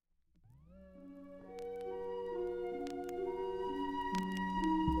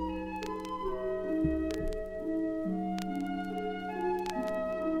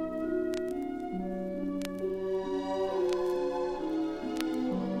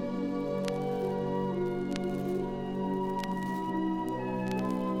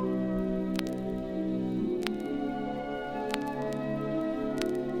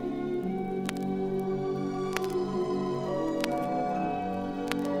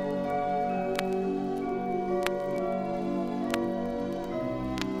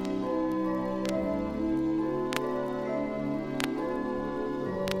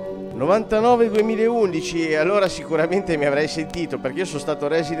99-2011, allora sicuramente mi avrei sentito, perché io sono stato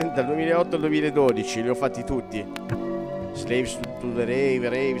resident dal 2008 al 2012, li ho fatti tutti. Slaves to the Rave,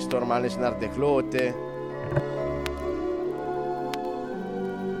 Rave, Storm Alles naar de Klote.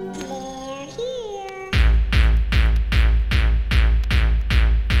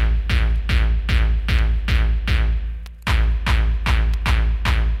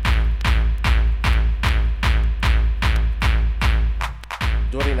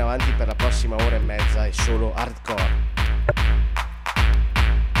 D'ora in avanti per la prossima ora e mezza è solo hardcore.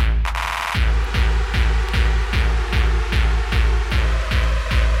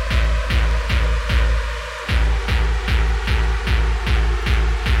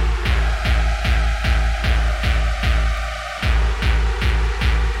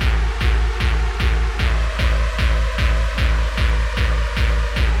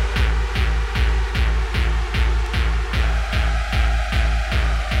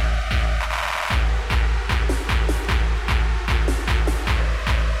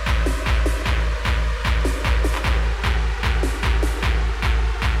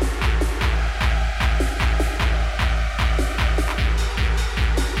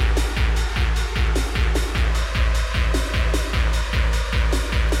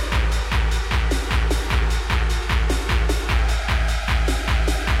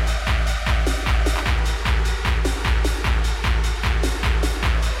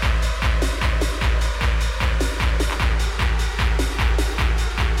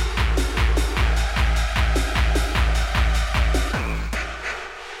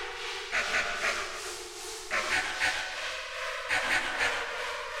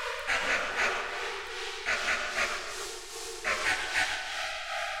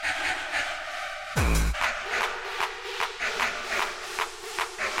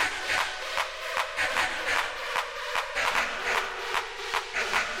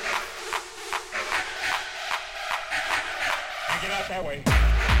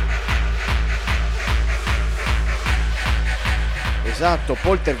 Esatto,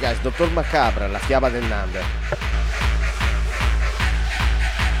 Poltergeist, Dottor Macabra, la fiaba del number.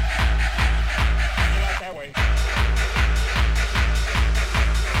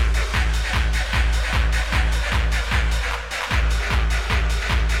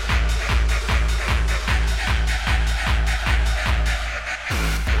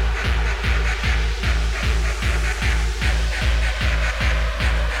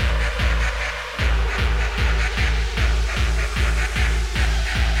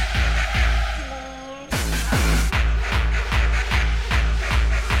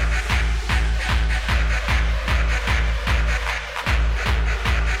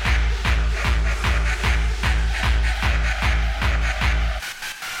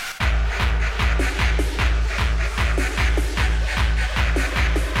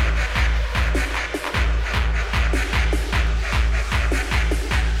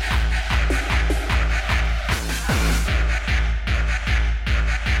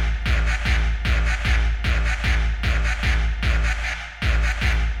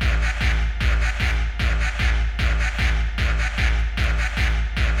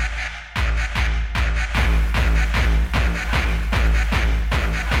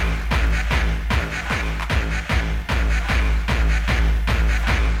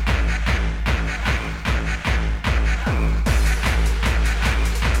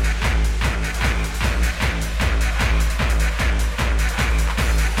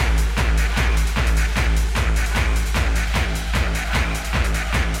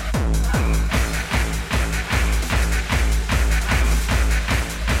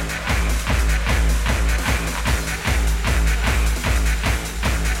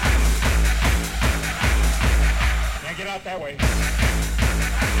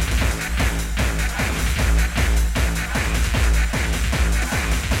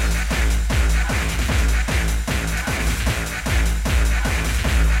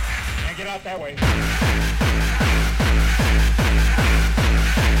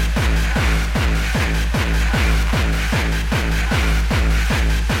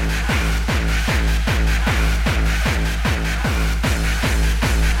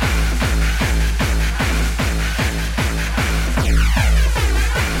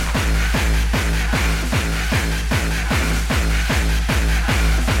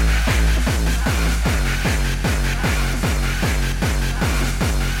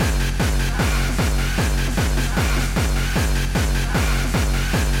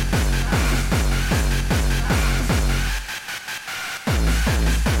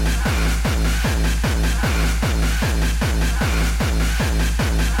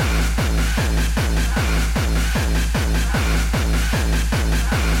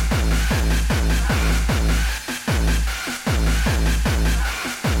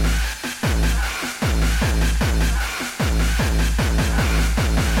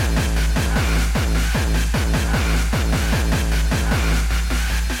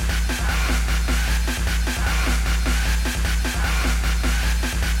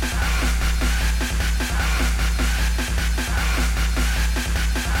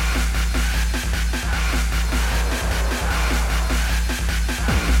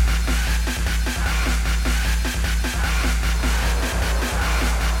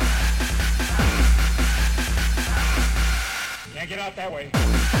 out that way.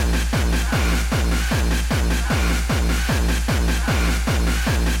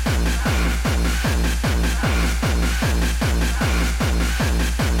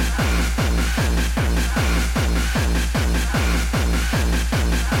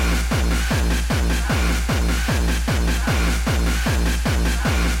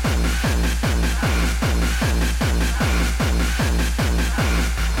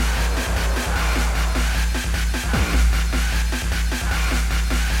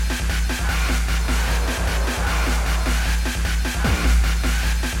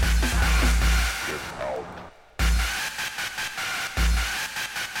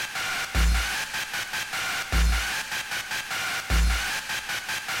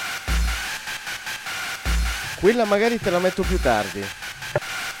 Quella magari te la metto più tardi.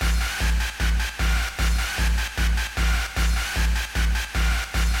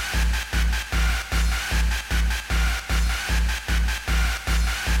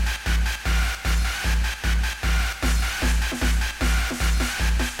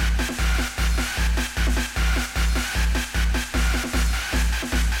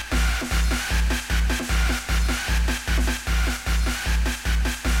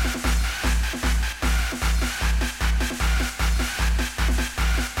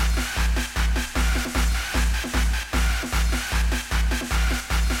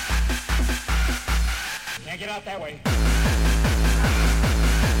 Can't get out that way.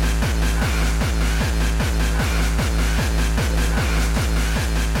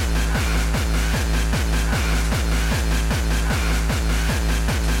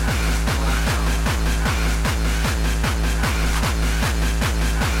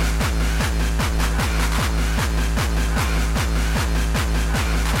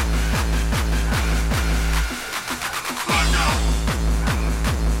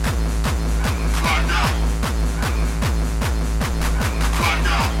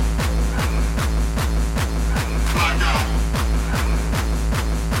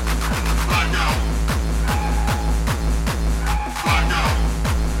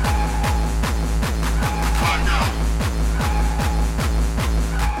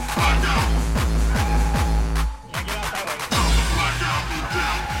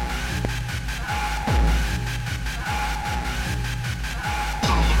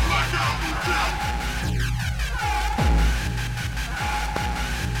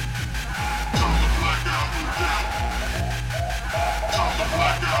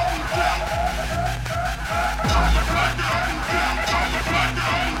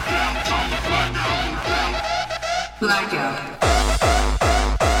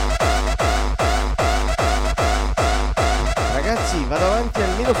 Ragazzi, vado avanti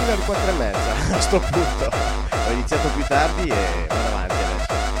almeno fino alle 4:30 a sto punto. Ho iniziato più tardi e vado avanti adesso.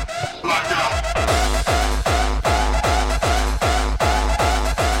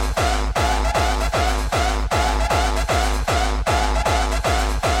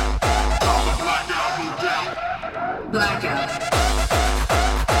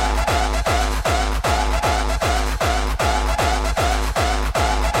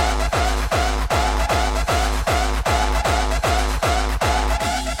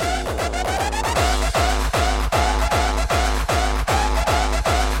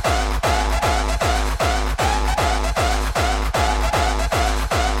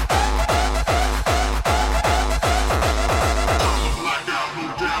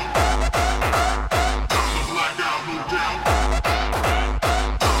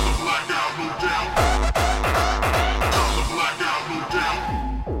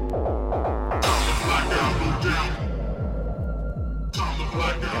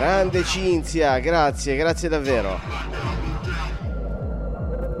 Grande Cinzia, grazie, grazie davvero.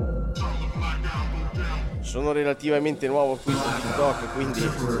 Sono relativamente nuovo qui su TikTok,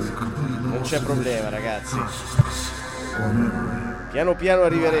 quindi non c'è problema, ragazzi. Piano piano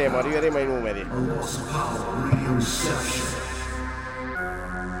arriveremo ai numeri.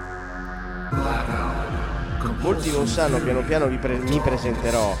 Molti non sanno, piano piano mi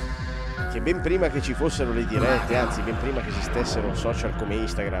presenterò, che ben prima che ci fossero le dirette, anzi ben prima che esistessero social come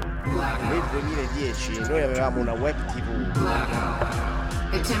Instagram, nel 2010 noi avevamo una web tv.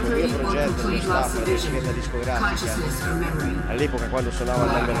 Il mio progetto, lo staff, la etichetta discografica, all'epoca quando suonavo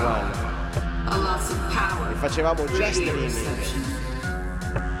al Number One, e facevamo già streaming.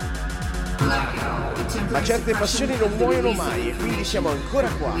 Ma certe passioni non muoiono mai e quindi siamo ancora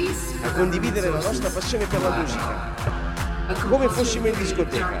qua a condividere la nostra passione per la musica, come fossimo in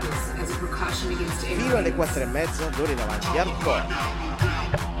discoteca, fino alle 4:30 d'ora in avanti, hardcore.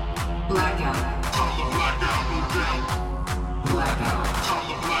 Blackout.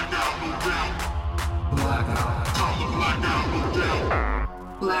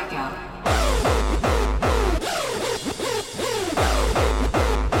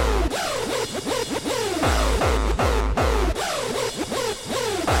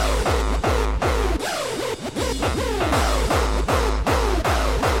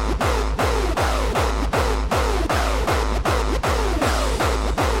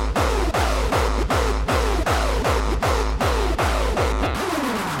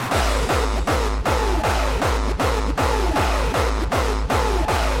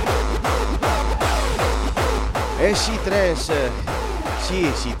 sì, trance.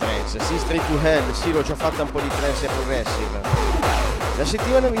 Sì, trance. Sì, Straight to Hell. Sì, l'ho già fatta un po' di trance progressive. La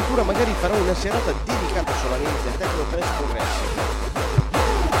settimana avventura magari farò una serata dedicata solamente a techno trance progressive.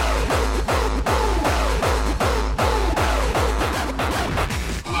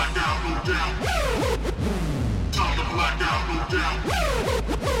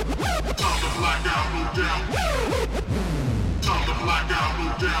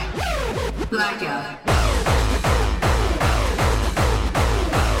 Blackout.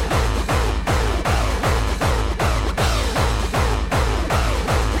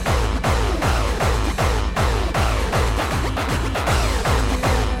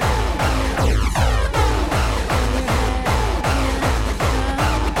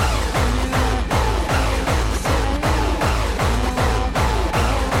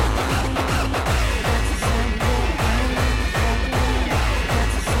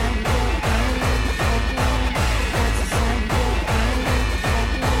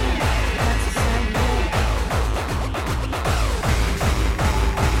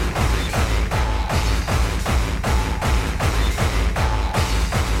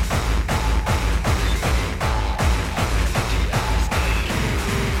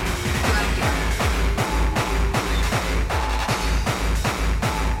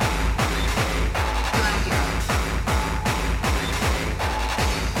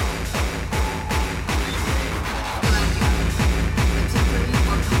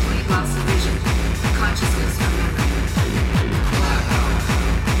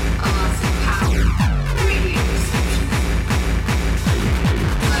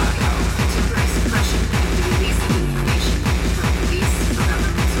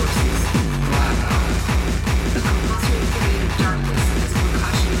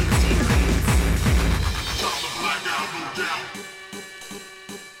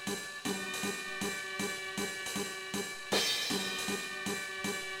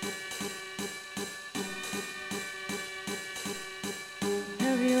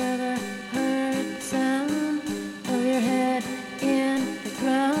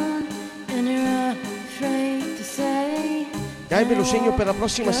 Dai, me lo segno per la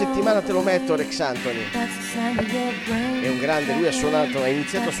prossima settimana, te lo metto, Rex Anthony. È un grande, lui ha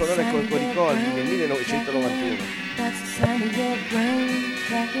iniziato a suonare con i ricordi nel 1991.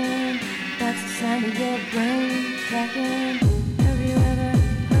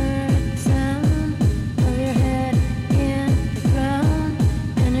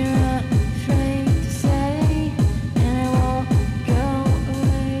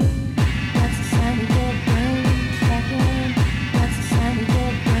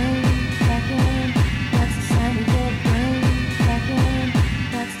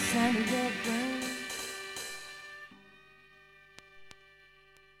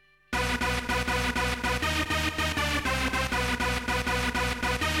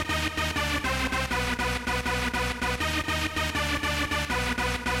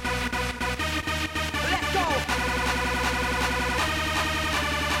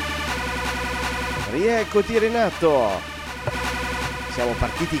 Rieccoti Renato, siamo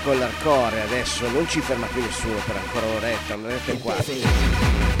partiti con l'hardcore, adesso non ci ferma più nessuno per ancora un'oretta e quasi.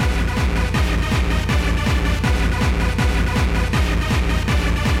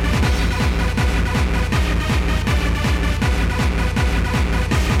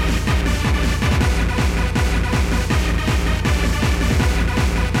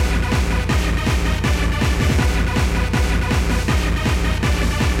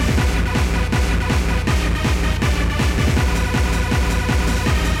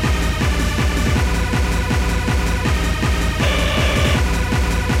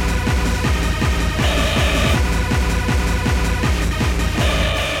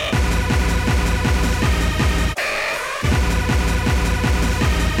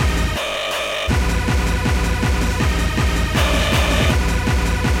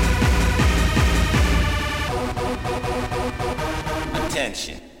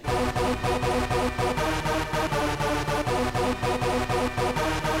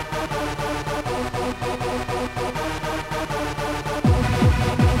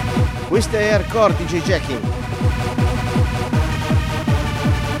 Questo è hardcore DJ Jacking.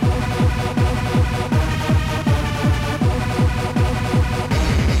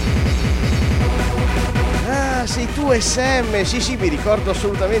 Ah, sei tu SM, sì, mi ricordo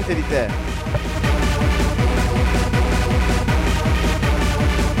assolutamente di te.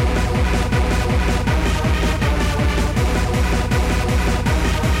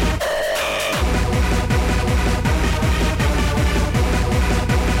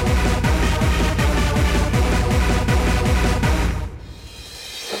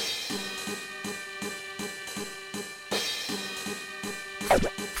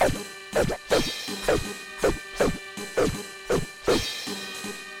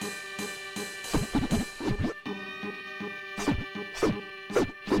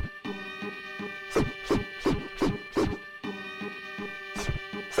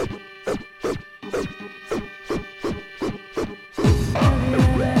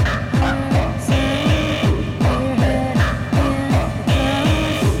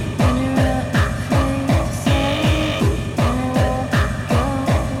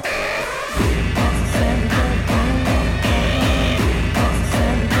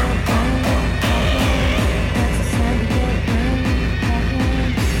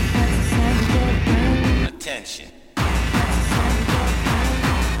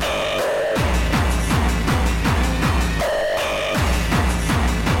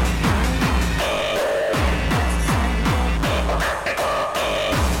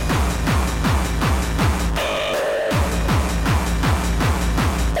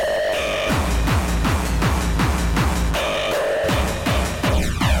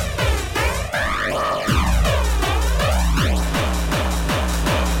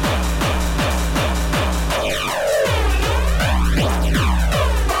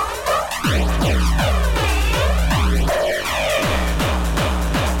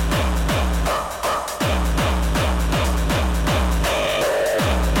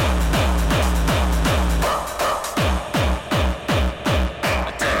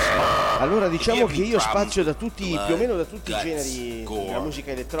 diciamo che io spazio da tutti, più o meno da tutti i generi della musica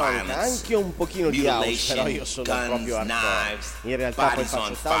elettronica, anche un pochino di house, però io sono proprio hardcore. In realtà poi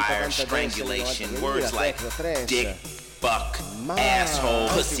faccio tanta dance, techno, trance, ma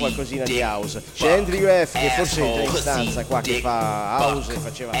anche qualcosina di house. C'è Andrew F che forse è già in stanza qua, che fa house e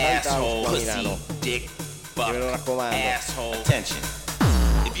faceva tanta house qua a Milano, che ve lo raccomando.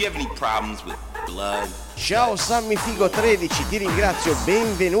 Ciao Sammy Figo 13, ti ringrazio,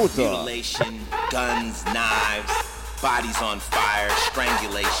 benvenuto. Guns, knives, bodies on fire,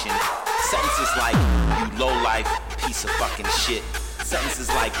 strangulation. Sentences like, you low life, piece of fucking shit. Sentences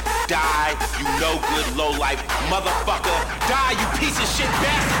like, die, you no good low life motherfucker. Die, you piece of shit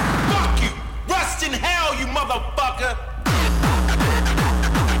bastard. Fuck you, rust in hell, you motherfucker.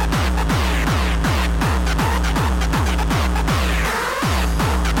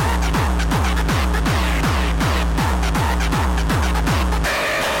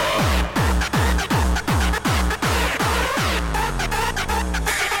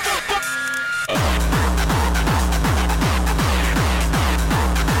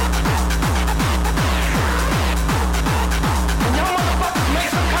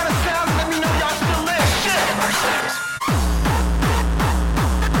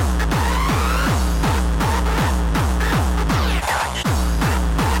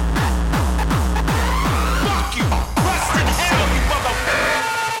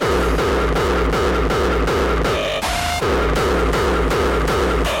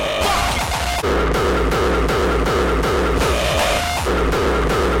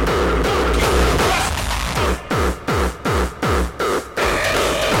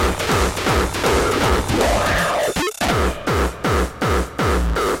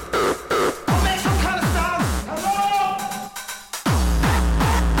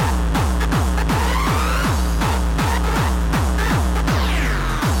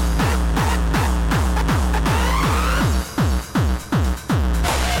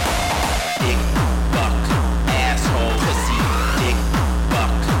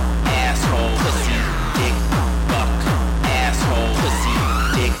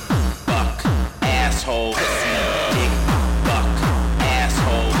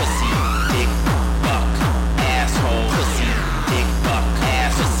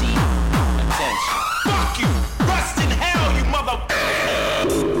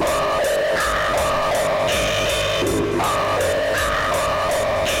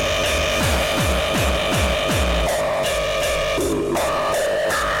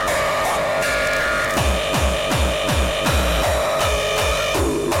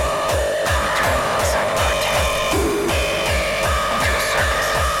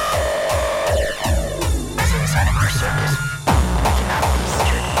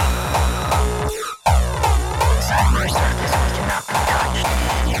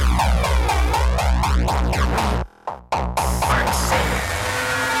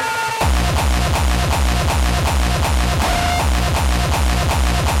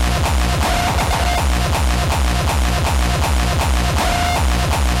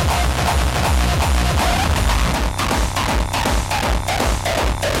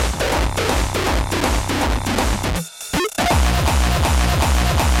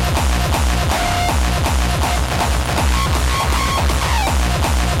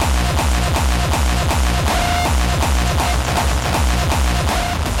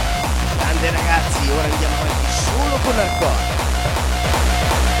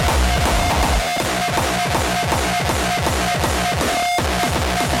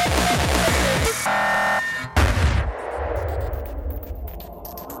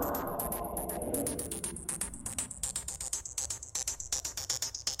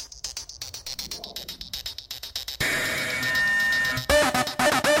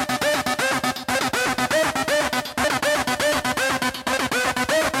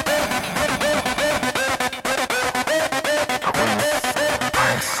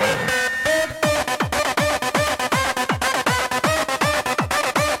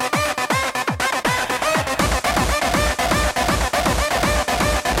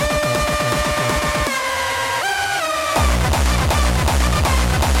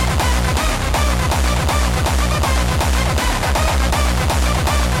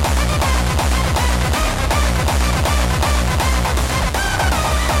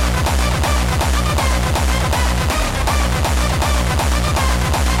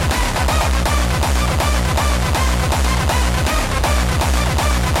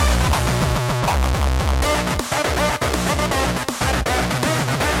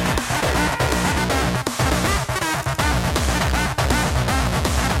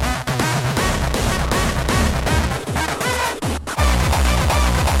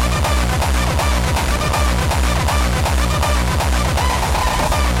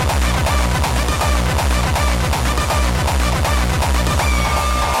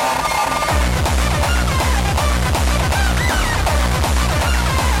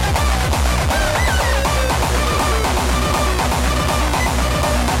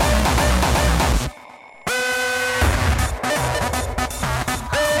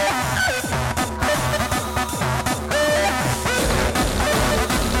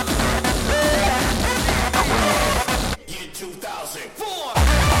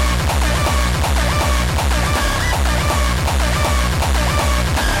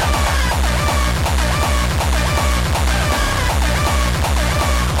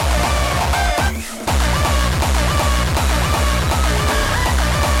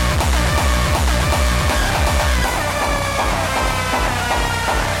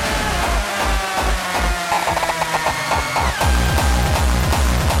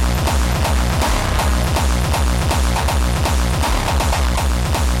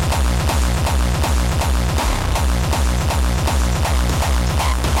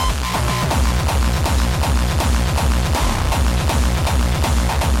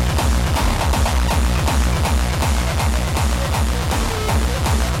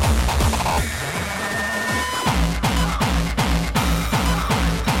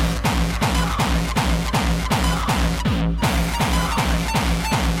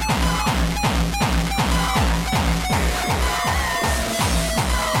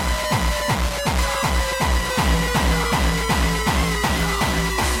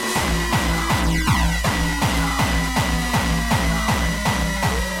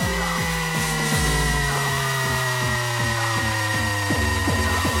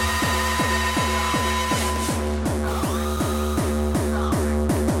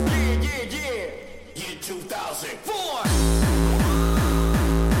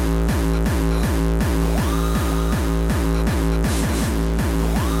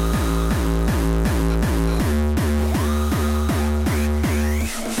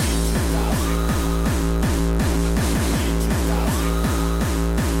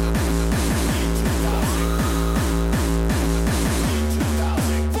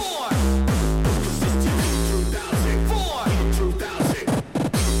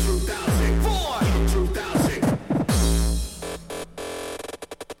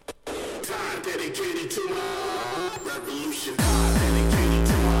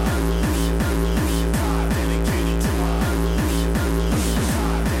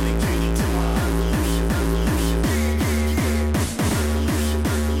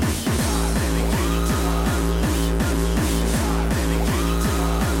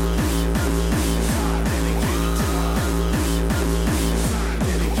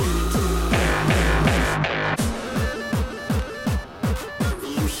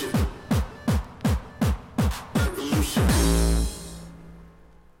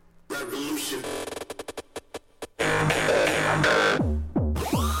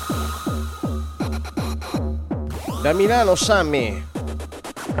 Da Milano, Sammy.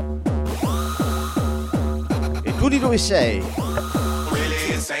 E tu di dove sei?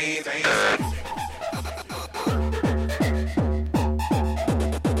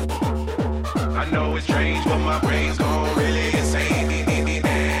 I know it's strange, but my brain's gone really insane.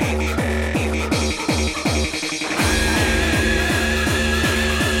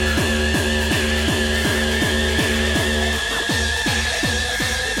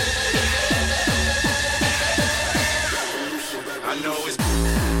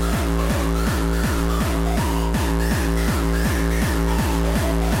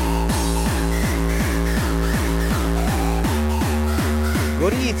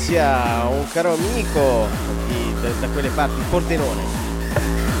 Gorizia, un caro amico da quelle parti, il Pordenone.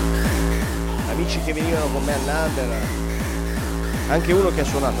 Amici che venivano con me a Number, anche uno che ha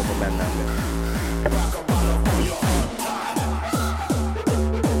suonato con me a Number.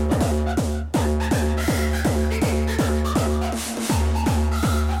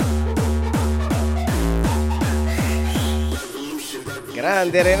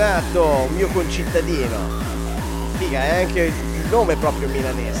 Grande Renato, un mio concittadino. Figa, è anche il nome proprio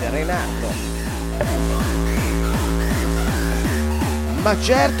milanese, Renato. Ma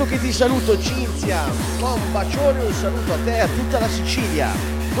certo che ti saluto, Cinzia. Un bacione, un saluto a te e a tutta la Sicilia.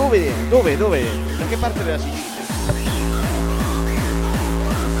 Dove? Da che parte della Sicilia?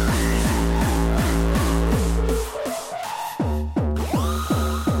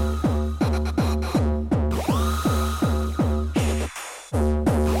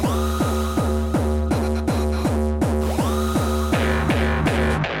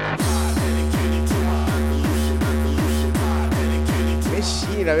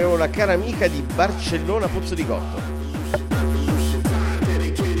 Avevo una cara amica di Barcellona Pozzo di Gotto.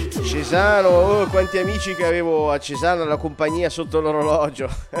 Cesano, oh, quanti amici che avevo a Cesano, alla compagnia sotto l'orologio.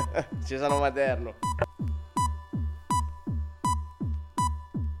 Cesano Maderno.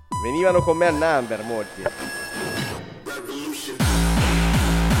 Venivano con me a Number molti.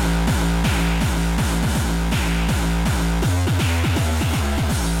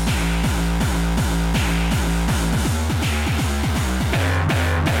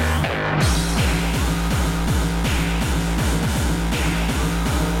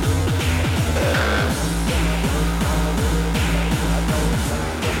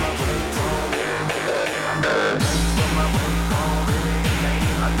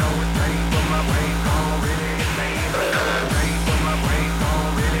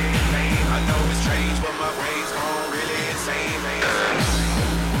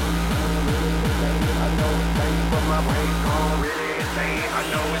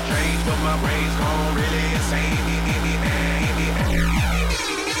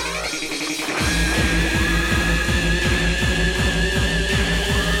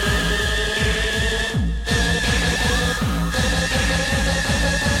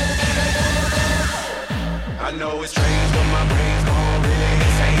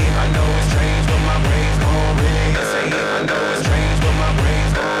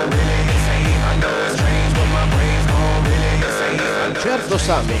 Certo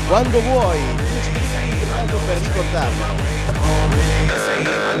Sammy, quando vuoi, vado per ricordarlo.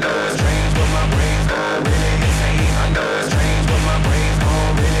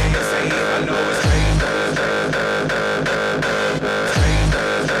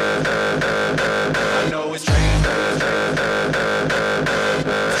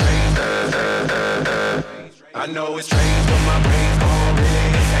 I know it's strange, but my brain's gone really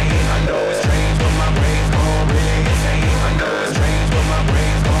insane. I know it's strange, but my brain's gone really insane. I know it's strange, but my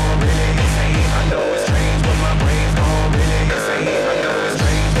brain's gone really insane. I know it's strange, but my brain's gone really insane. I know it's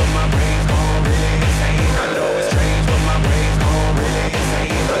strange, but my brain's gone really insane. I know it's strange, but my brain's gone really insane.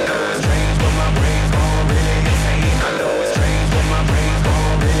 I know it's strange, but my brain's gone really insane. I know it's strange, but my brain's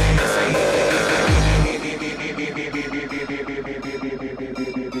gone really insane.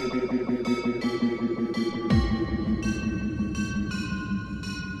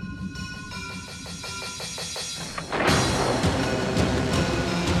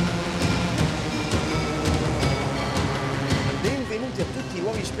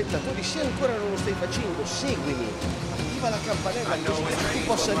 Spettatori, se ancora non lo stai facendo, seguimi, attiva la campanella così che tu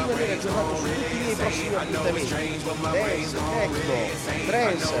possa rimanere aggiornato su tutti i miei prossimi appuntamenti. Dance, techno,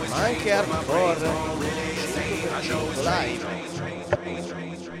 trance, ma anche hardcore 100% live.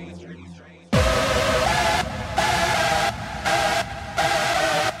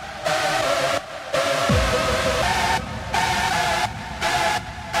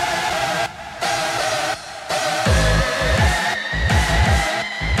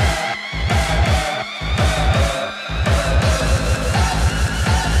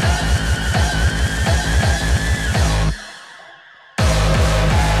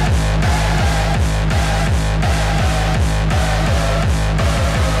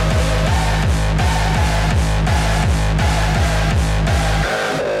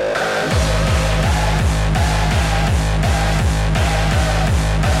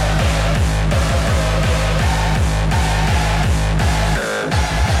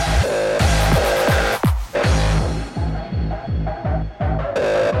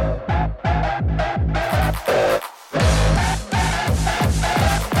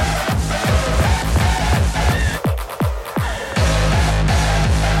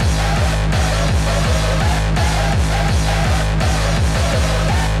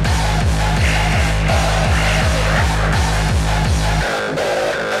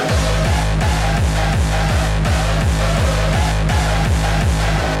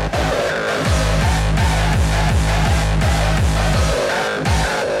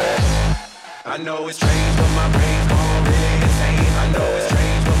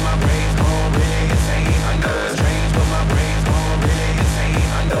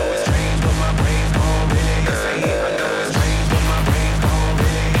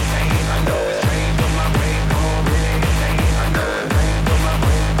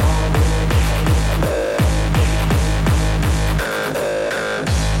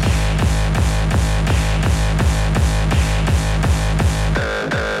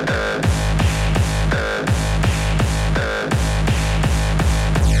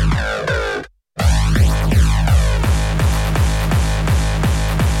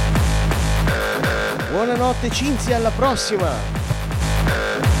 Buonanotte Cinzia, alla prossima.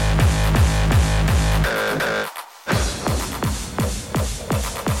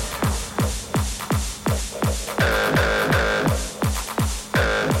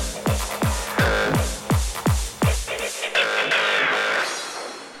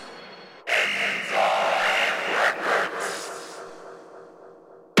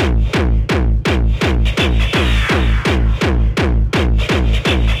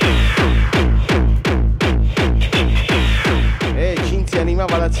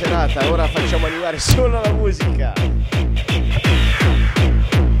 Ora facciamo animare solo la musica.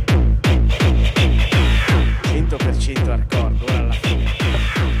 100% hardcore, ora alla fine.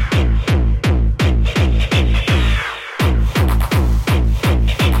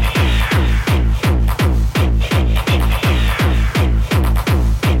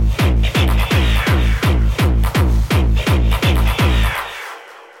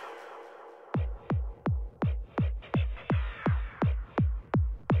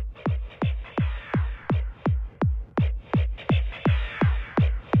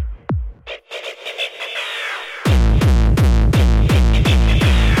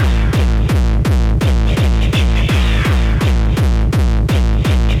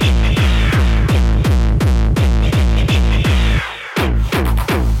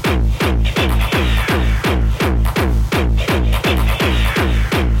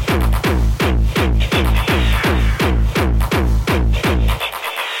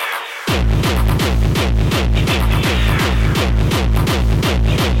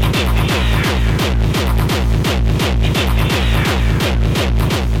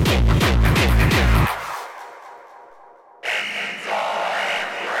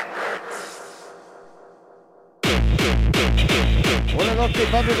 Buonanotte,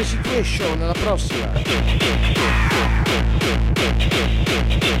 vado The Situation, alla prossima.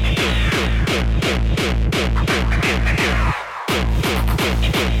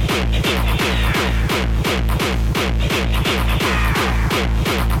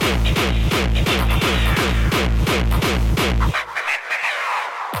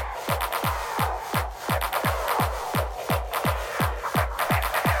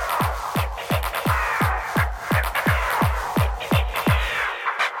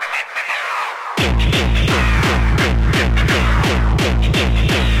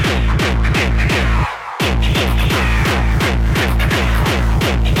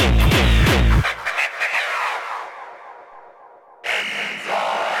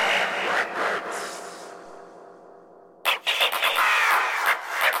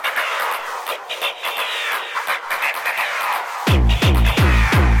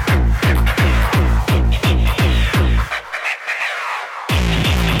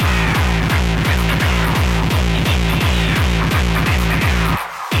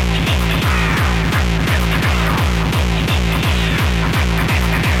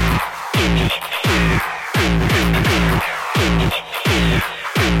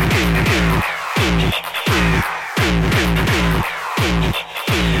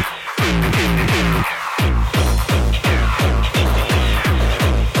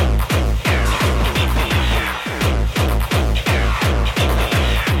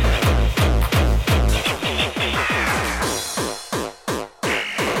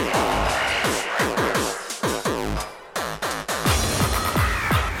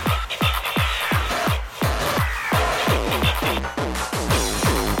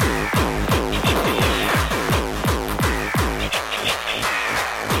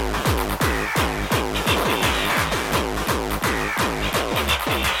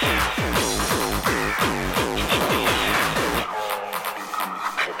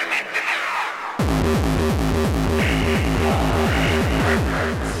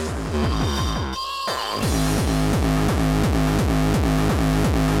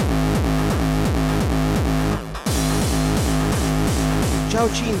 Ciao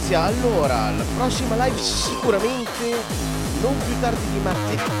Cinzia, allora, la prossima live sicuramente non più tardi di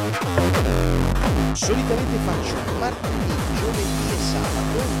martedì. Solitamente faccio martedì, giovedì e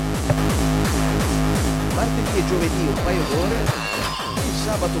sabato. Martedì e giovedì un paio d'ore, il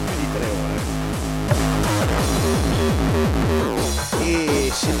sabato più di 3 ore. E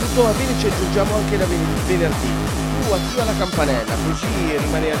se tutto va bene ci aggiungiamo anche la venerdì. Tu attiva la campanella così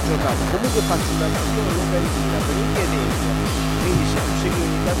rimani aggiornato. Comunque faccio una video localitina per ogni evento. Quindi se tu segui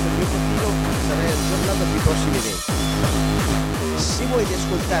ogni tanto il mio profilo sarai aggiornato sui prossimi eventi. Se vuoi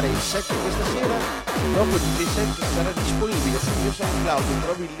ascoltare il set questa sera, proprio il DJ set sarà disponibile sul mio SoundCloud,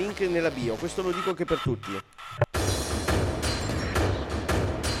 trovi il link nella bio, questo lo dico anche per tutti.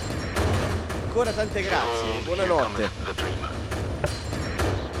 Ancora tante grazie, buonanotte.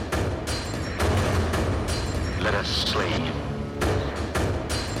 us slay him.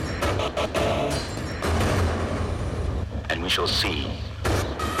 And we shall see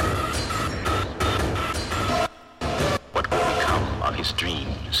what will become of his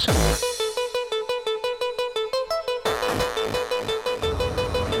dreams.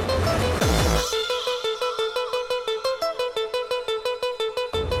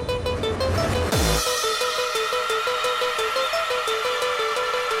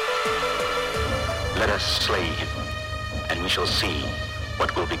 Let us slay him, and we shall see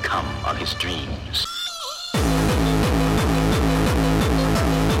what will become of his dreams.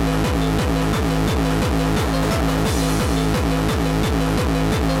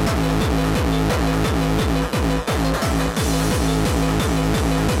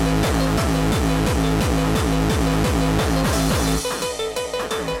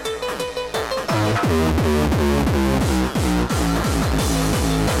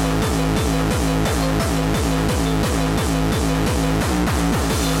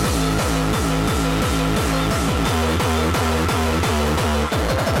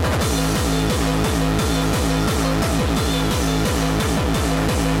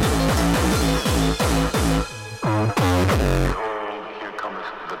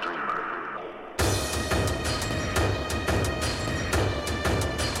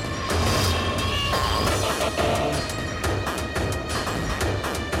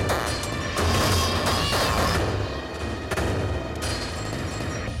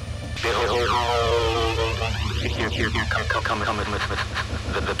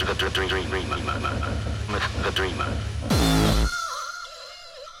 The dreamer.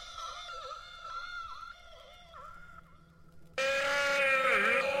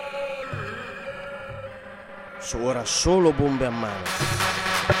 Ora solo bombe a mano.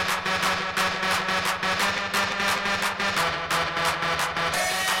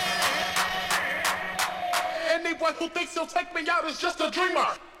 Anyone who thinks he'll take me out is just a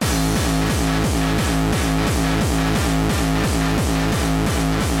dreamer.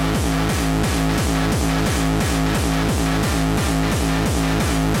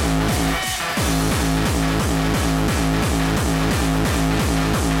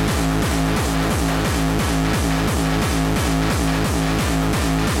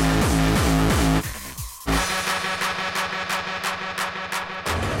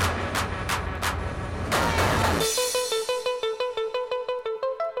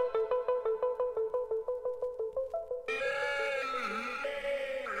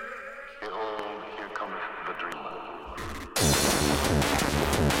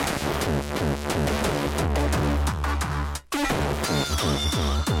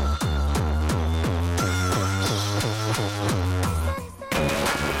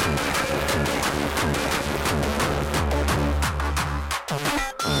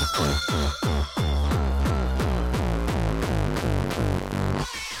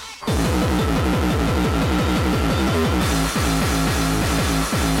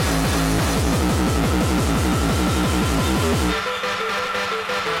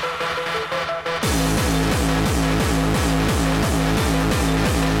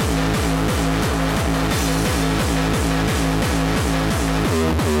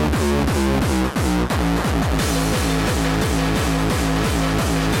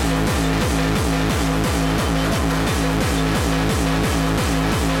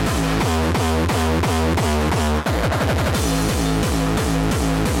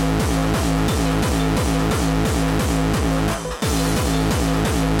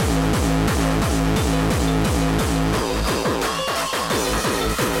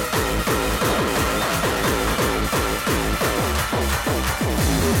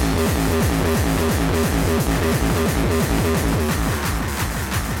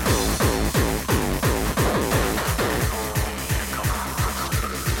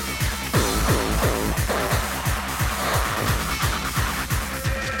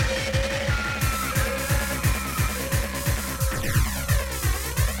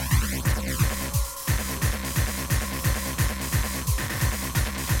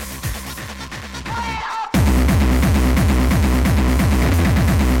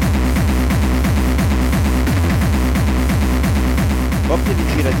 Coppia di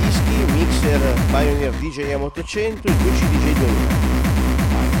giradischi, mixer Pioneer DJM 800 e 2 CDJ 2000.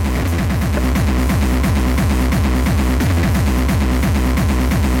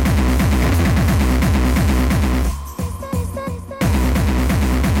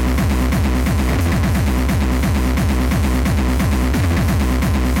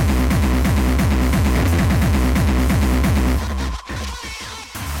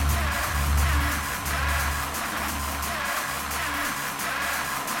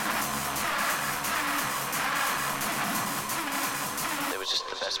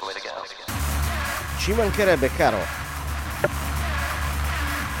 Ci mancherebbe, caro.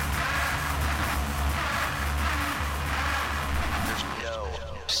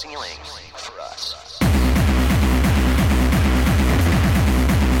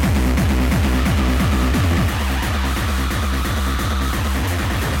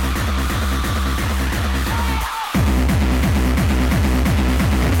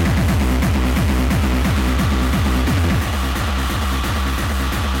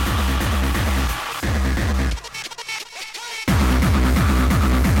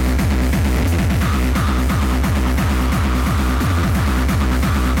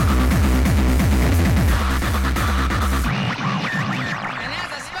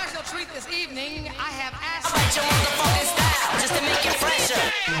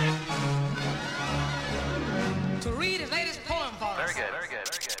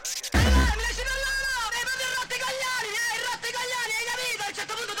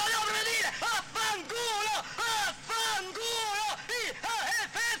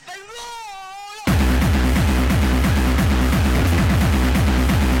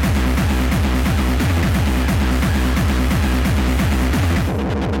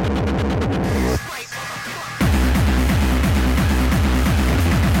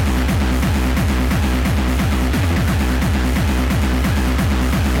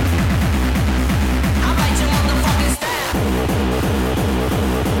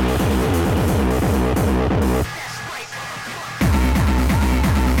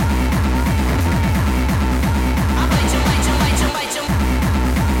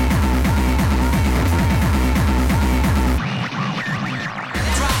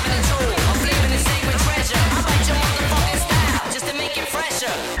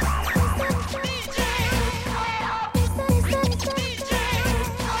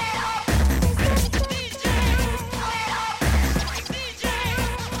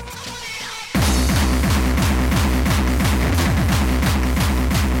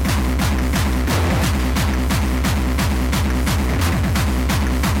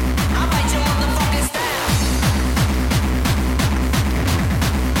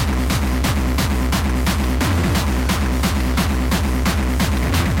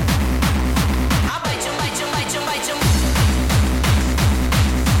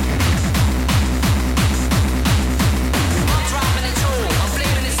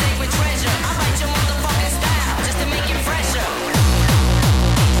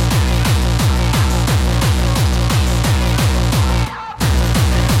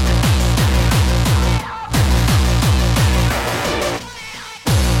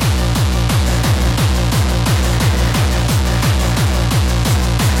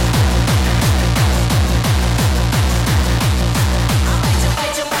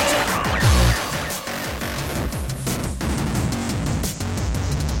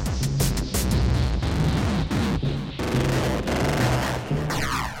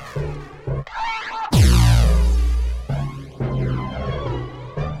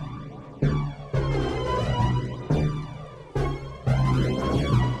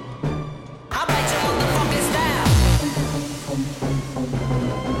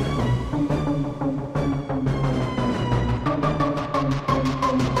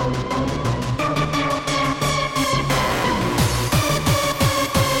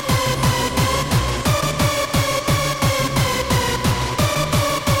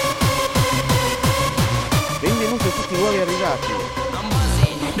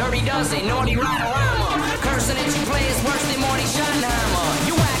 Dozen, naughty ride-a-rama. Cursing at you players worse than Marty Schottenheimer.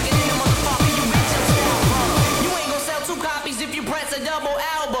 You whacking in the motherfucker, you bet your style from. You ain't gonna sell 2 copies if you press a double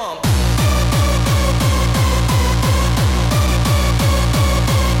album.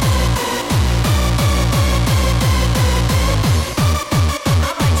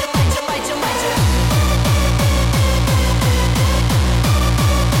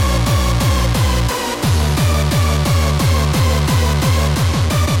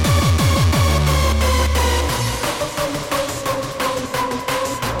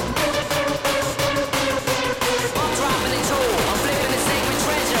 Dropping it, I'm flipping the sacred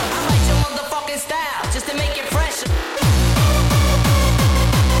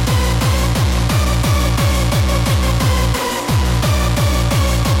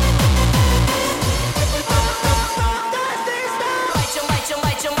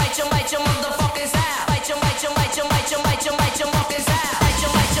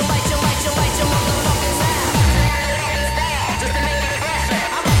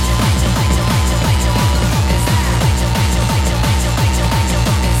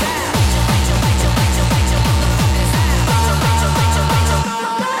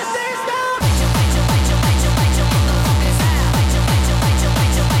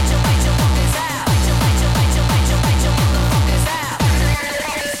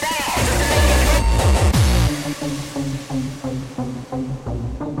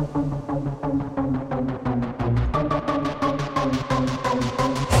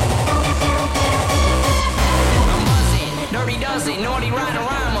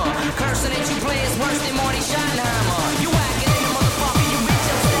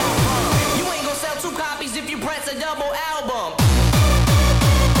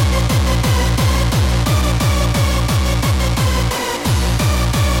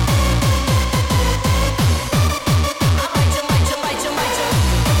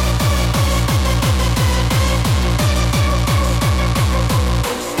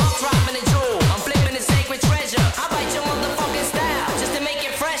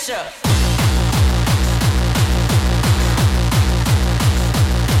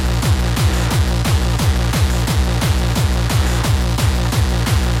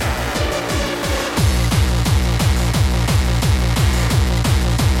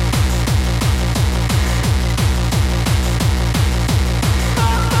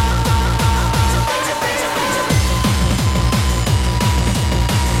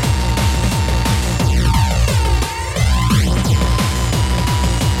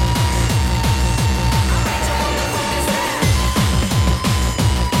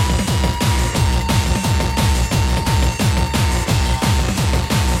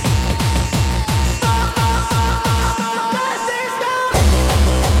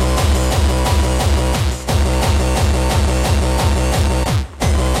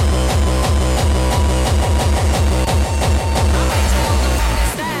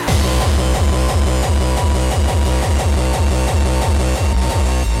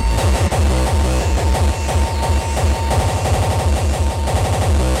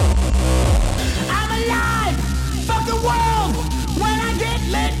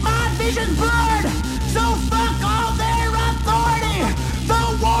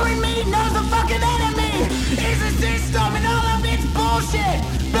it,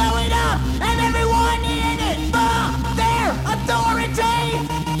 blow it up, and everyone in it. Fuck their authority.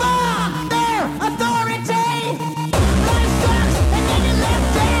 Fuck their authority. Life sucks, and then you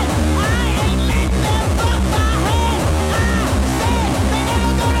left it. I ain't letting them fuck my head. I said they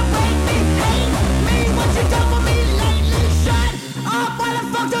never gonna break me. Hate me, what you done for me lately? Shut up, why the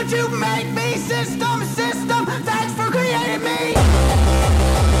fuck don't you make me? System, thanks for creating me.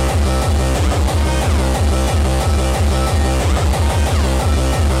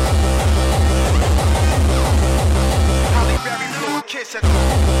 Holly Berry blew a kiss at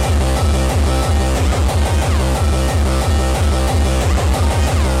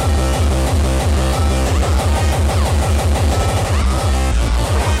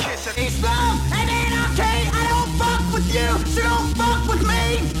Islam and anarchy, I don't fuck with you, so don't fuck with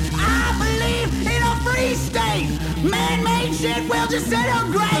me. I believe in a free state. Man-made shit will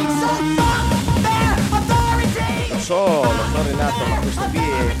disintegrate, so fuck their authority. Lo so Renato, ma questo qui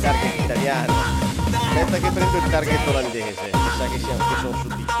è il target italiano. Aspetta che prendo il target olandese, mi sa che sono su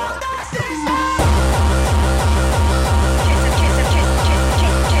TikTok.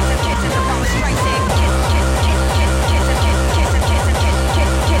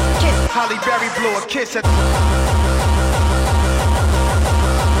 Holly Berry blew a kiss at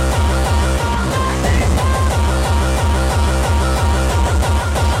kiss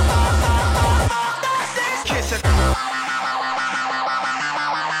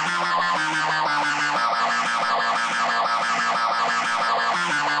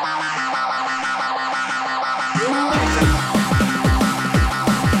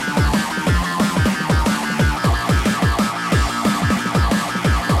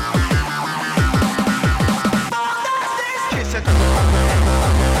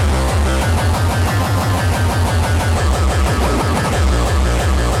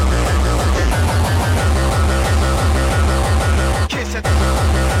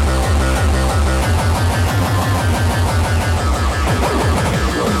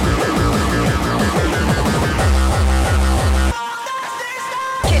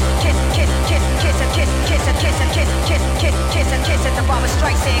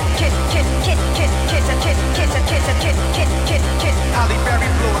Holly Berry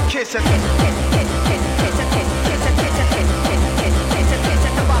blew a kiss at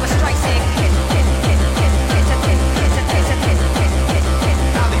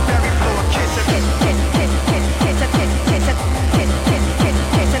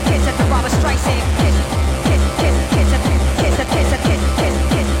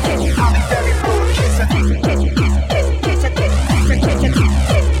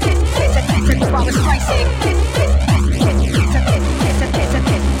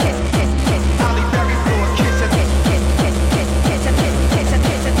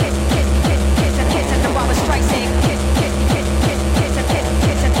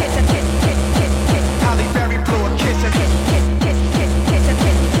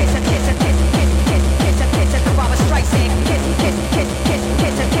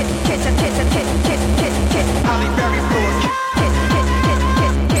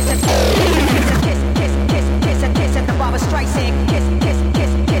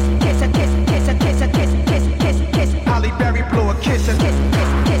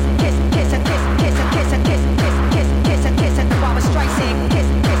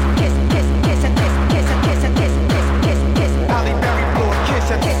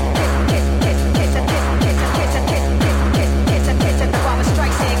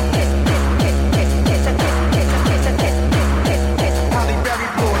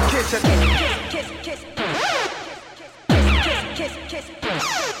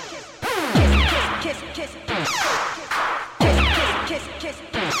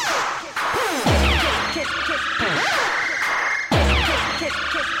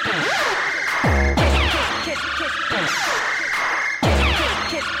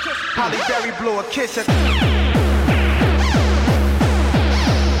Holly Berry blew a kiss at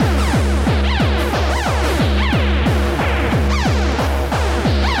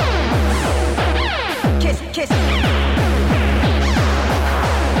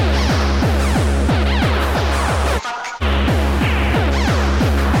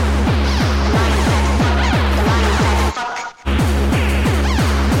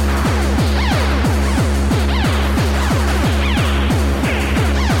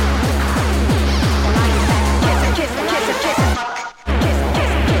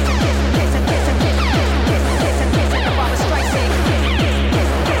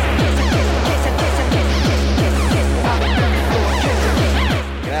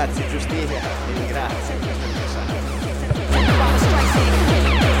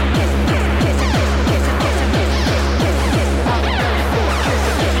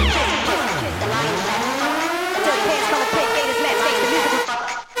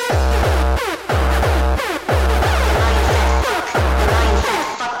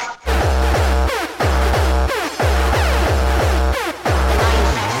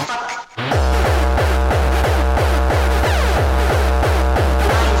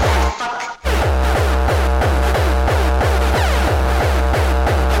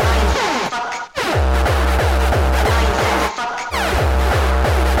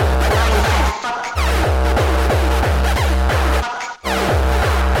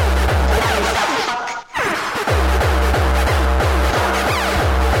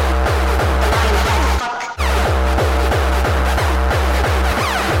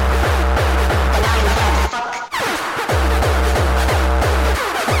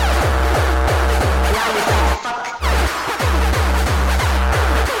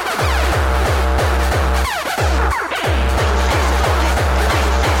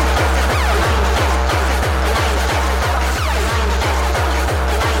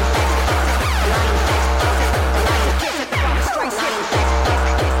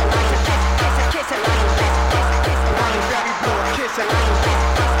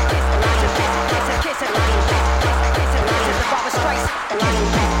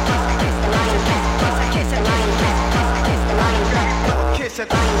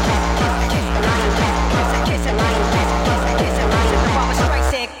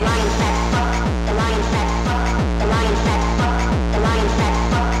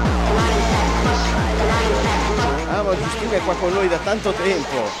Ma Giustina è qua con noi da tanto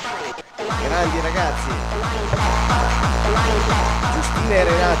tempo. Grandi ragazzi. Giustina e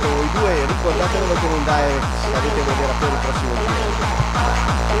Renato, voi due ricordatevelo con un direct se avete moderatori il prossimo giro.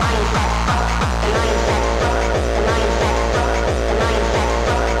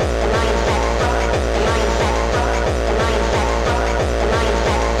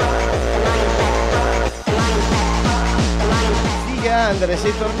 Figa Andre,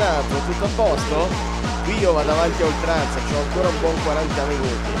 sei tornato? Tutto a posto? Qui io vado avanti a oltranza, c'ho ancora un buon 40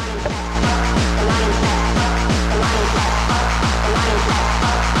 minuti.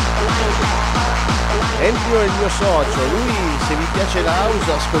 Andrew è il mio socio, lui se vi piace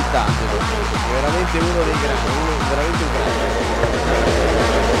l'house ascoltatelo, è veramente uno dei grandi, veramente un grande.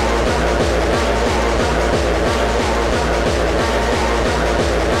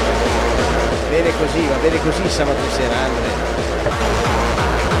 Bene così, va bene così sabato sera, Andre.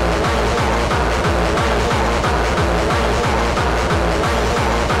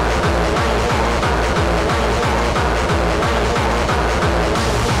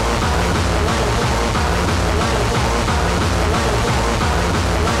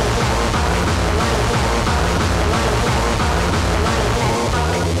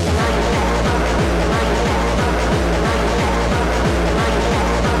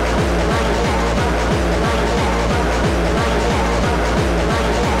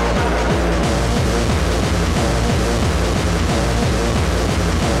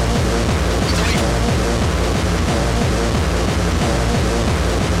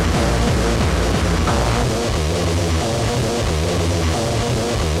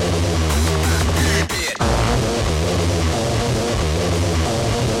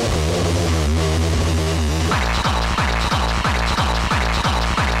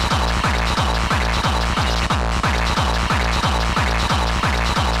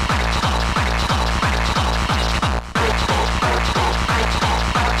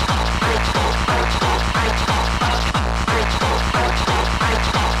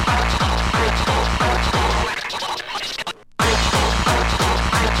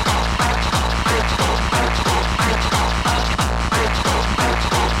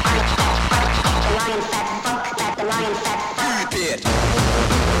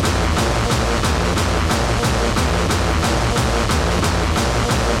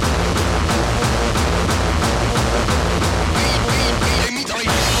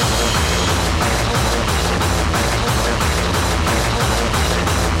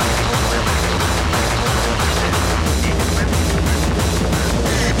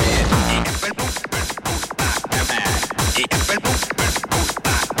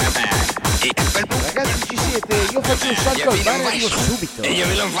 Ragazzi ci siete? Io faccio un salto al bar e arrivo subito. En je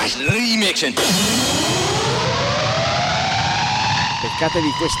wil hem vast remixen.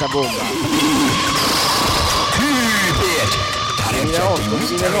 Beccatevi questa bomba. 2008,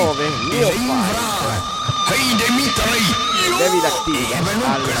 2009, Neophyte. David Active,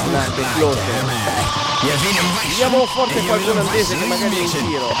 al snack del Closer. Vediamo un forte qualche olandese che magari è in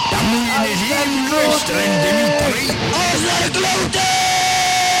giro.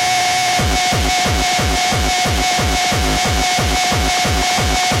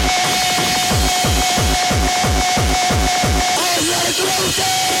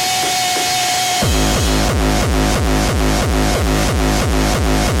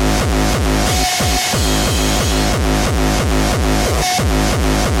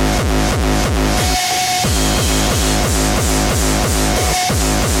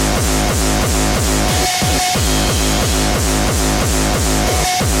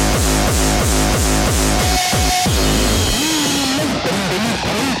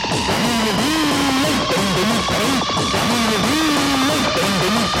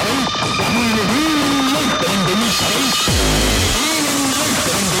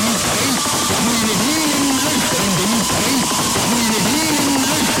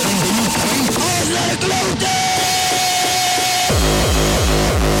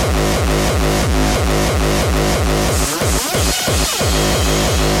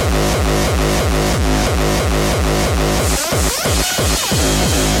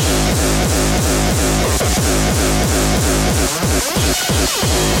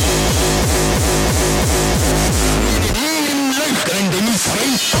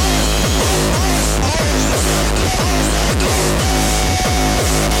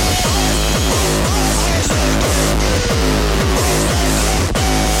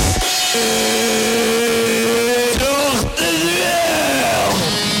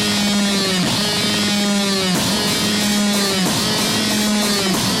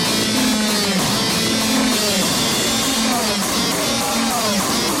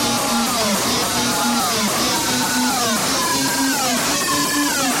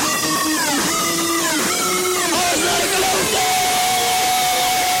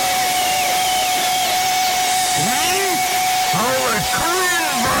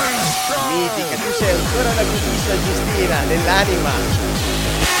 Mitica, tu sei ancora la conquista Giustina, nell'anima.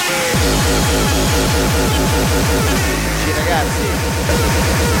 Sì ragazzi,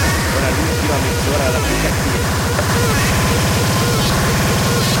 ora l'ultima mezz'ora la più cattiva.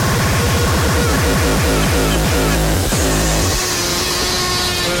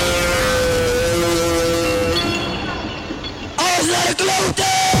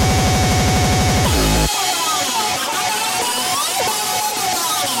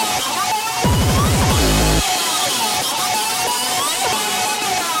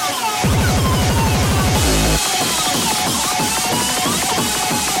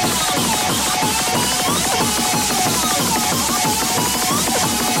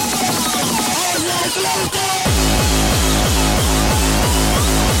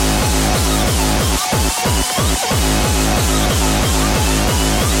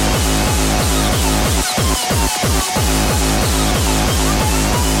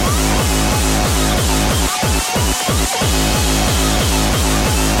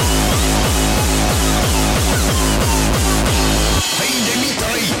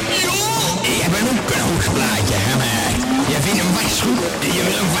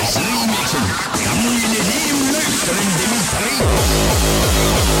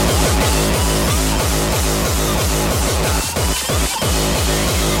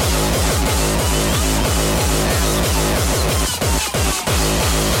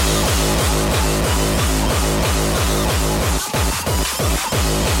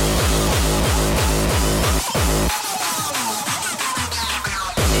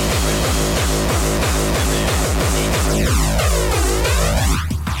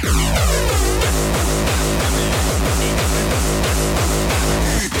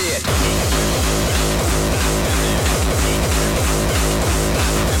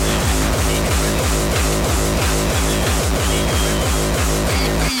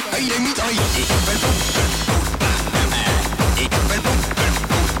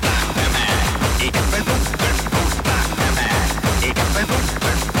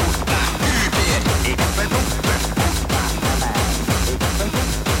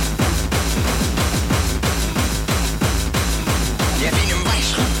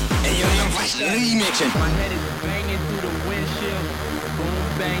 My head is banging through the windshield, boom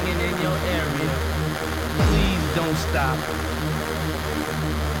banging in your area. Please don't stop.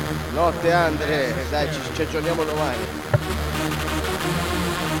 Notte Andre, dai ci aggiorniamo domani.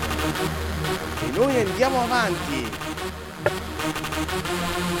 E noi andiamo avanti.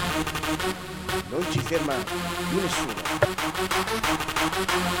 Non ci ferma più nessuno.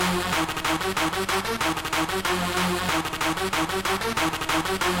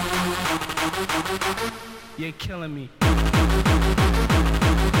 You're killing me.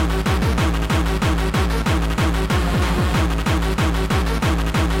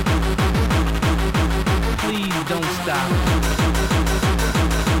 Please don't stop.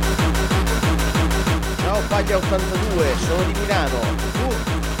 Ciao Paglia 82, sono di Milano. Tu?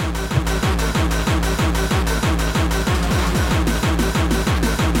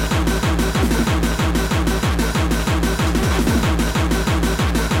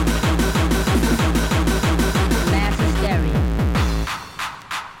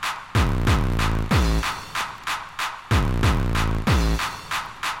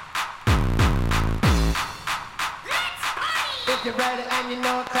 If you're ready and you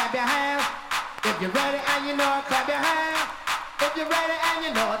know, clap your hands. If you're ready and you know, clap your hands. If you're ready and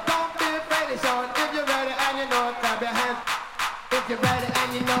you know, don't be afraid to show it. If you're ready and you know, clap your hands. If you're ready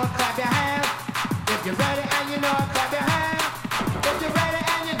and you know, clap your hands. If you're ready and you know, clap your hands. If you're ready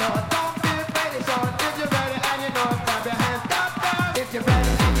and you know, don't be afraid to show it. If you're ready and you know, clap your hands. Stop, stop. If you're ready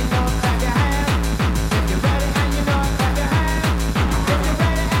and you know, clap your hands. If you're ready and you know, clap your hands. If you're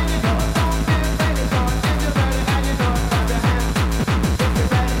ready and you know, don't be afraid to show it. If you're ready and you know, clap your hands. If you're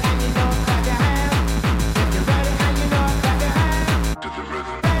ready and you know, clap your hands. If you're ready and you know, clap your hands. To the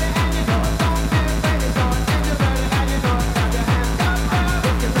rhythm. Ready and you know, don't be afraid to show it. If you're ready and you know, clap your hands. Stop, stop.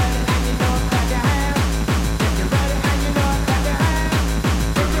 If you're ready and you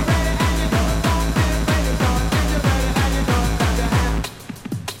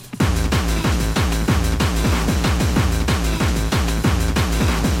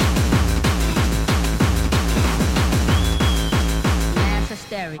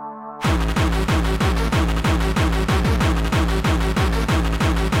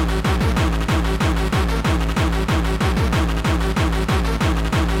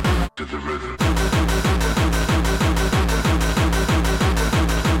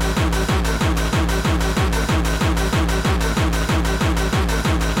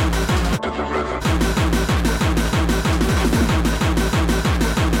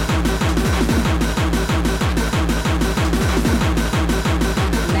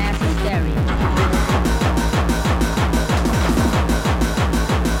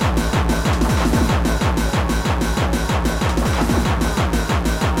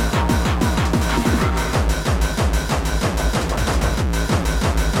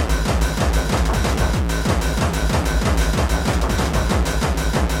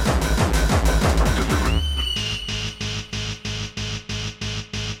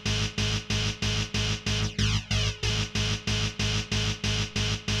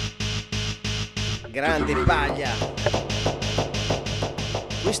grande paglia.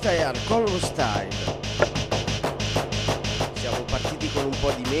 Questa è Hardcore Style. Siamo partiti con un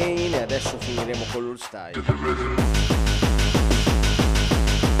po' di main e adesso finiremo con l'old style.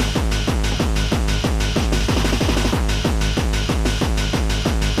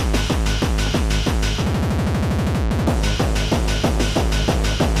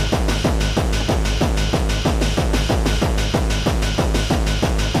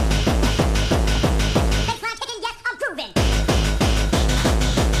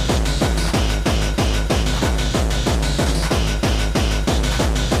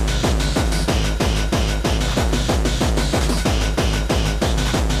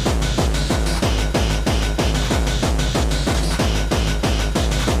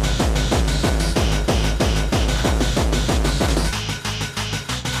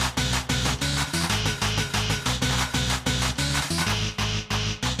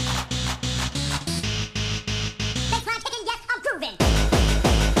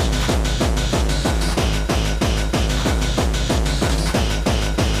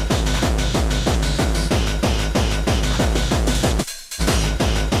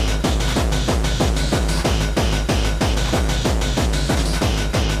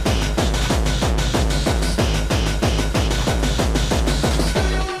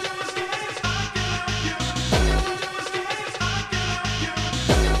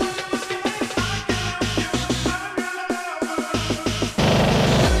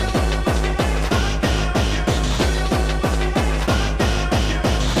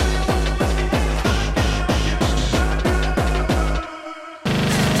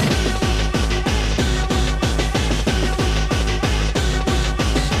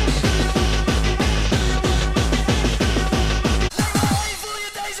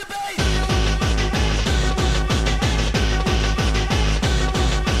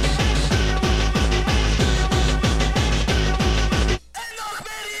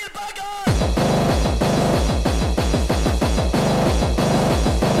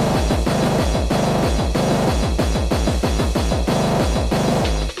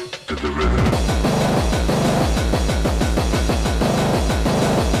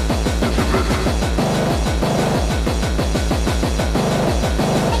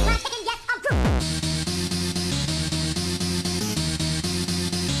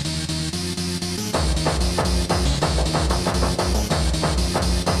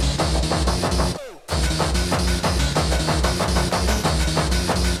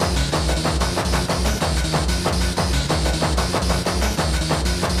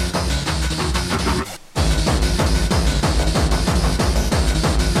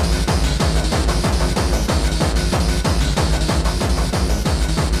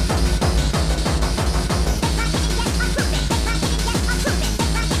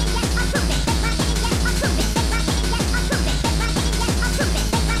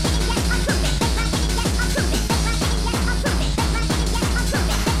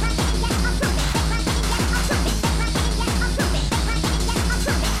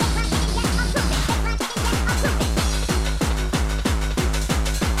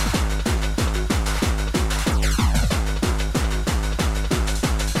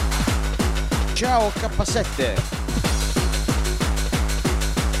 Ciao K7.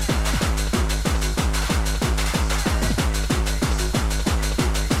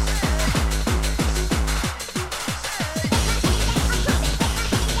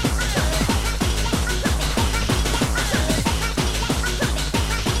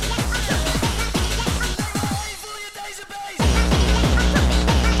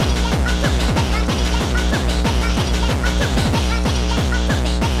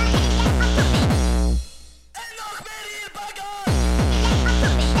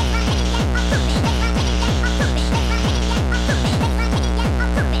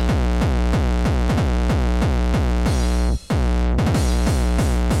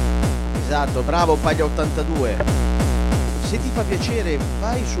 Bravo Paglia 82. Se ti fa piacere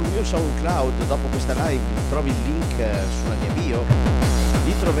vai sul mio SoundCloud, dopo questa live trovi il link sulla mia bio,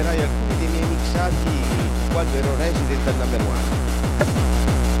 lì troverai alcuni dei miei mixati quando ero resident al number one.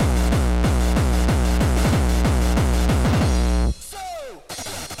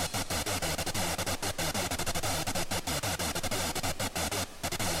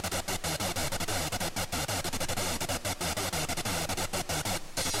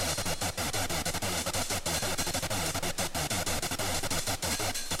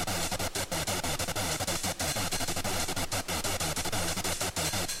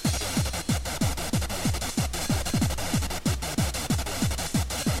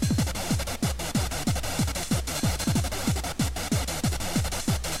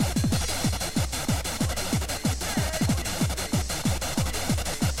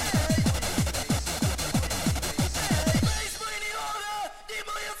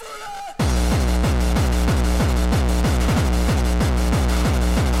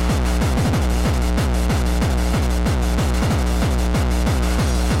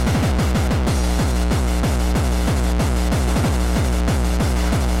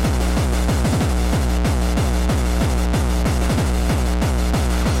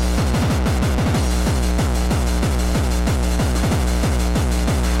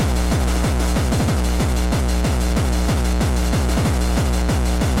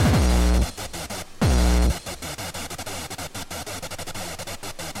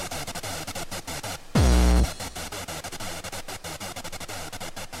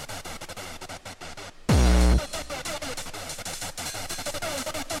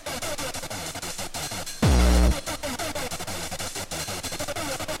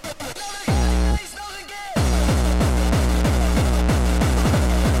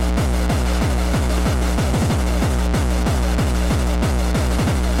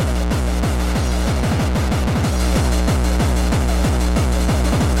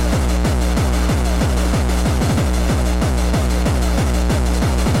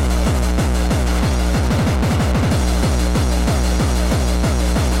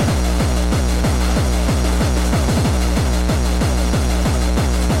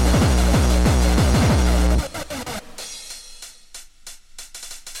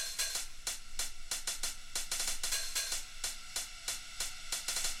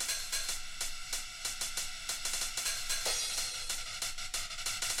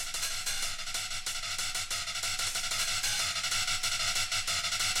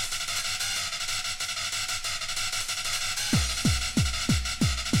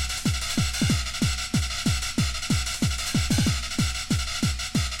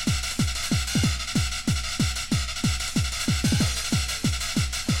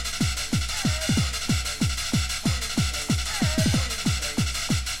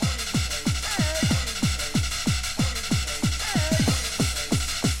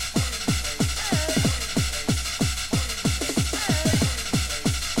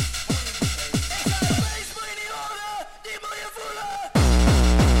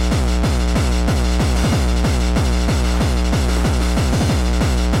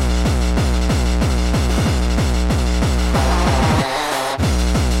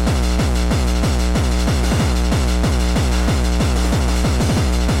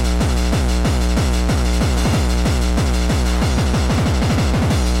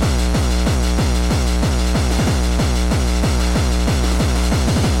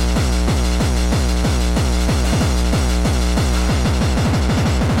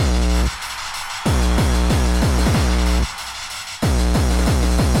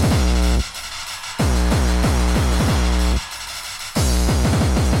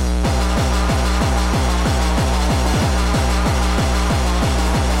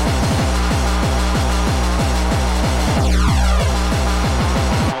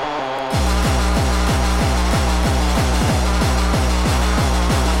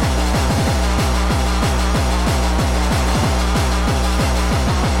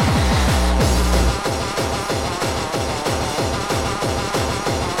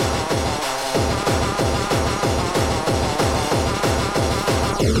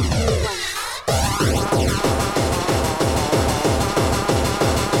 Nel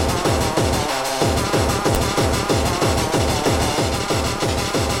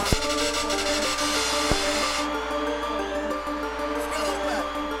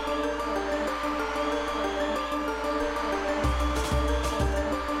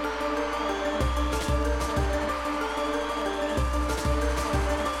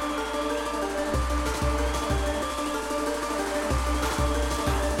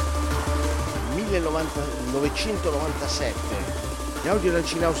 1997 gli audio del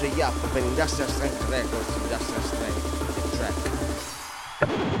Cinhouse e Yap per Industrial Strength Records, Industrial Strength Track.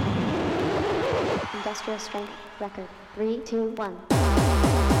 Industrial Strength Record 3, 2, 1.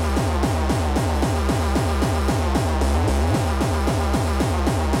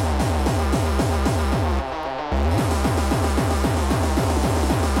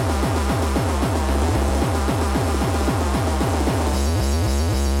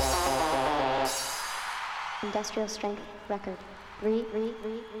 Industrial Strength Record 3,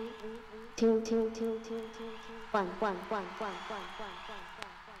 2, 1, 1.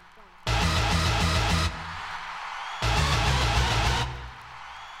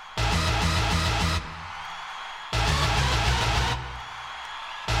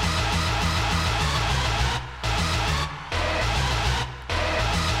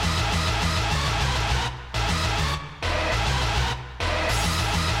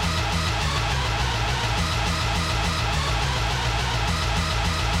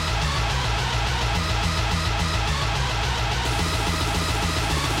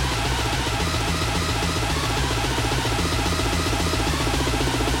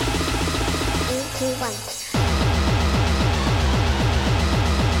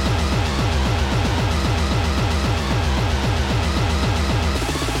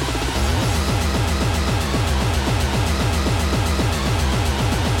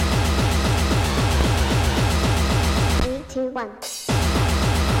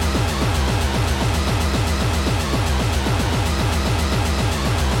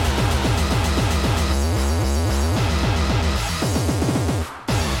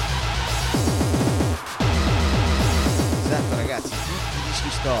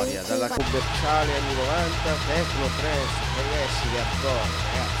 Storia, dalla commerciale anni 90, techno, trance, progressive, hardcore,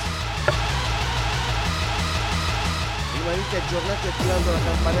 ragazzi. Rimanete aggiornati attivando la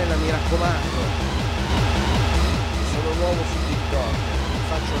campanella, mi raccomando. Sono nuovo su TikTok,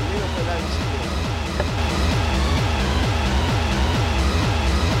 faccio almeno pedali settimanali.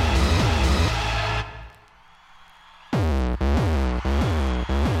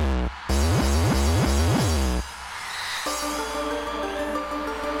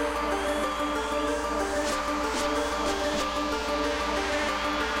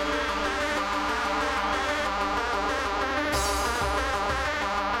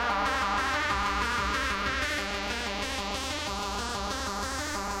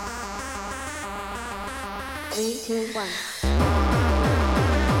 Three, two, one.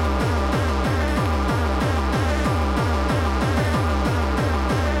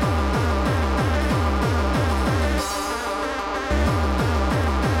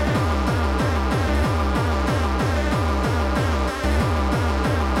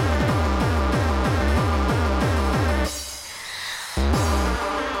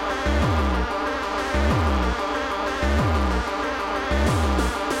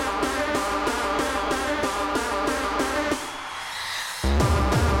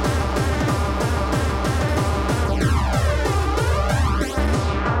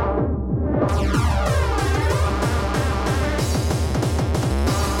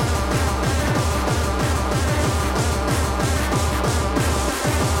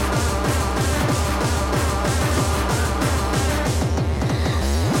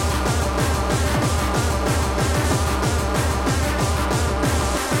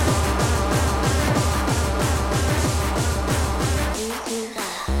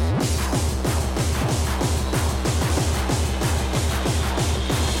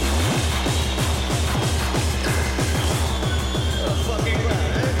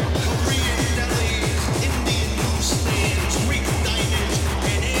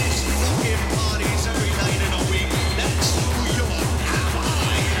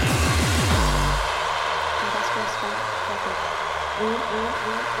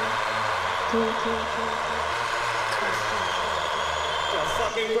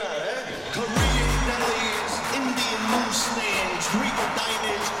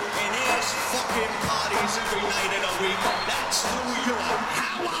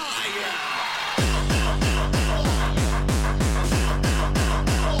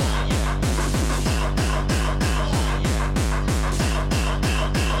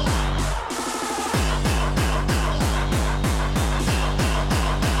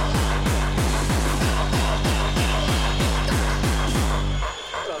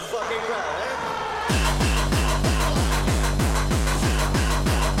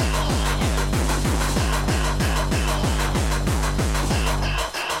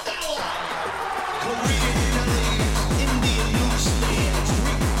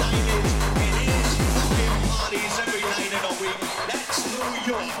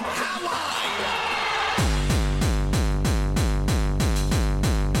 How are ya?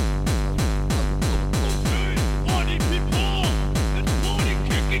 Party people, it's party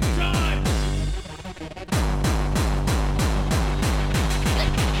kicking time.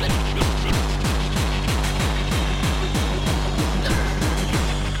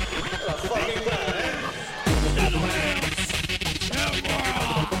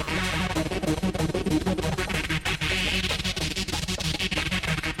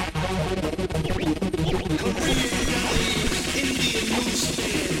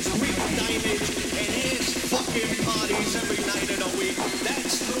 Every night of the week,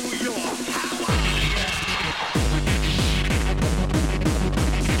 that's New York. How are ya?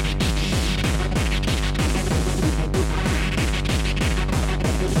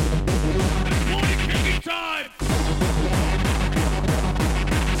 Party kicking time.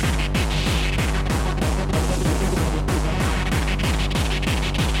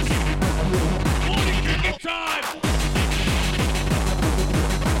 Party kicking time.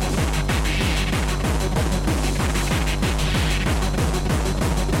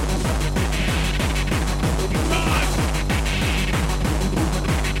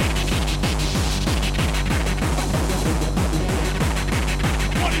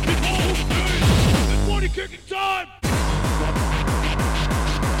 Kicking time!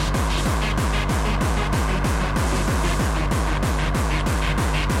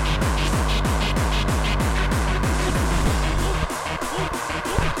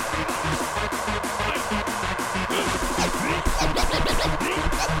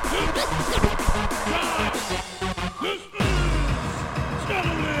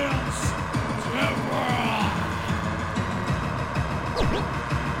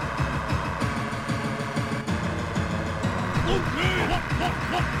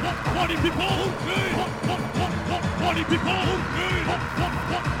 Party people! Party people!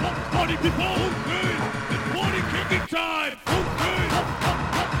 Party people! It's party kicking time!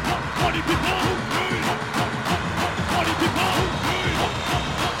 Party people! Party people!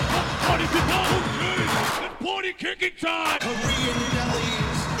 Party people! It's party kicking time! Korean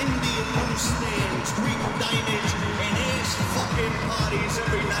delis, Indian newsstands, Greek diners, and ass fucking parties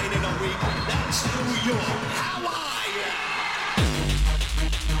every night of the week. That's New York. How are ya?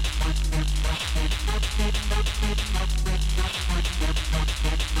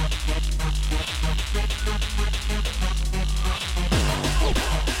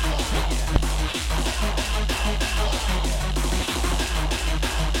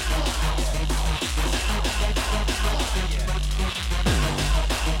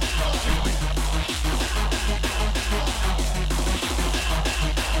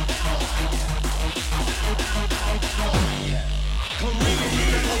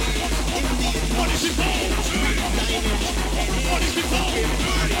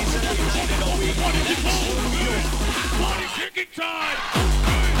 Party kicking time!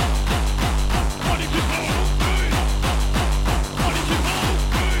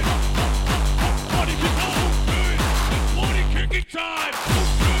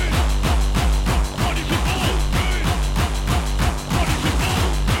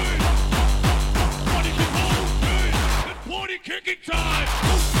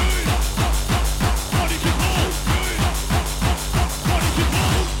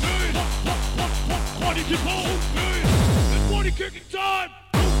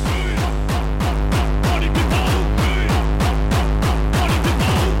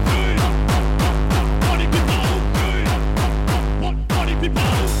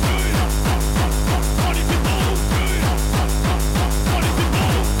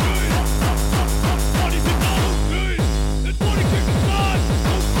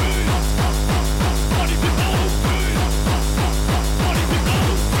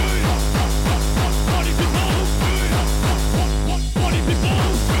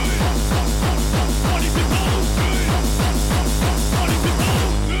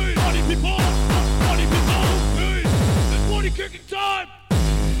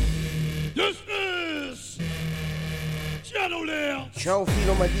 Ciao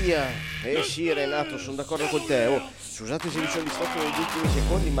Filo Madia. Sì Renato, sono d'accordo con te. Scusate se mi sono distratto negli ultimi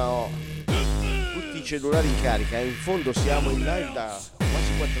secondi, ma ho tutti i cellulari in carica. In fondo siamo in live da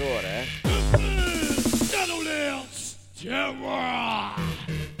quasi 4 ore.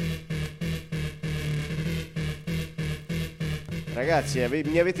 Ragazzi,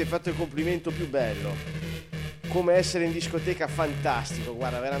 mi avete fatto il complimento più bello. Come essere in discoteca, fantastico,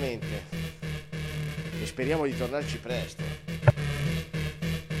 guarda, veramente. E speriamo di tornarci presto.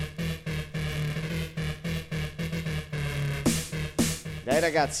 Dai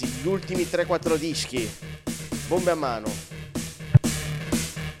ragazzi, gli ultimi 3-4 dischi. Bombe a mano.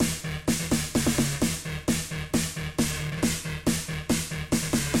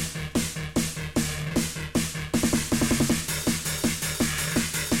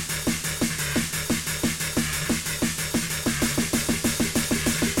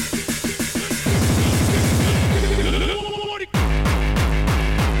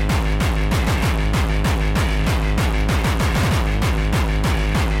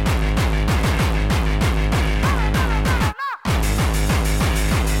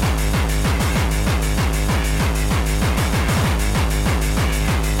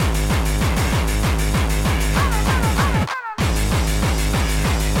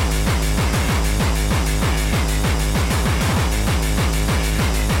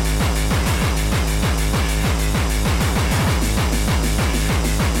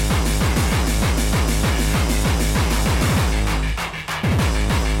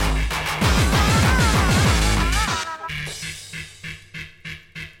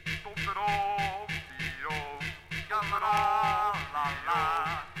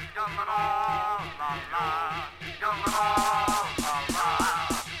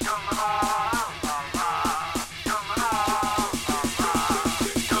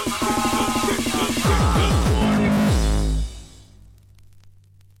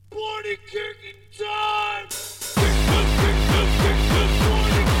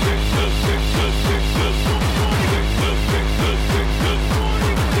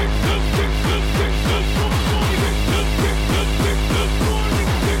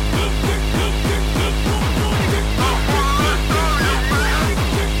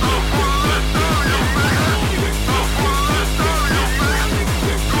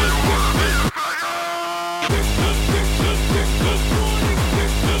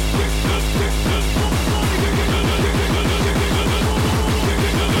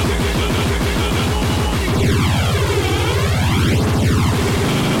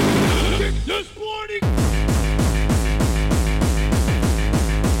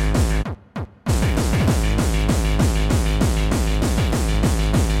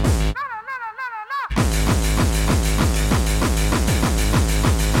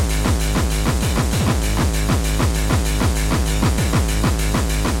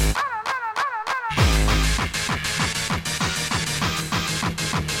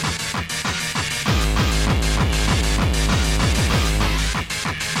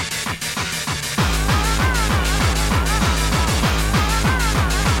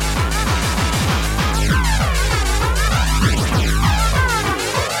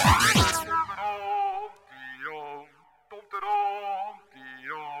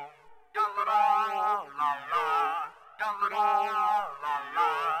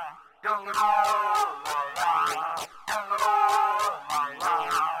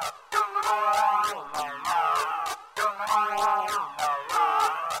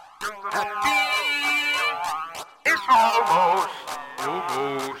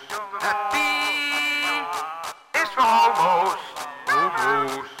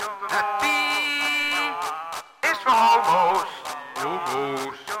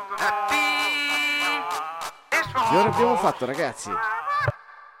 Che ora abbiamo fatto, ragazzi?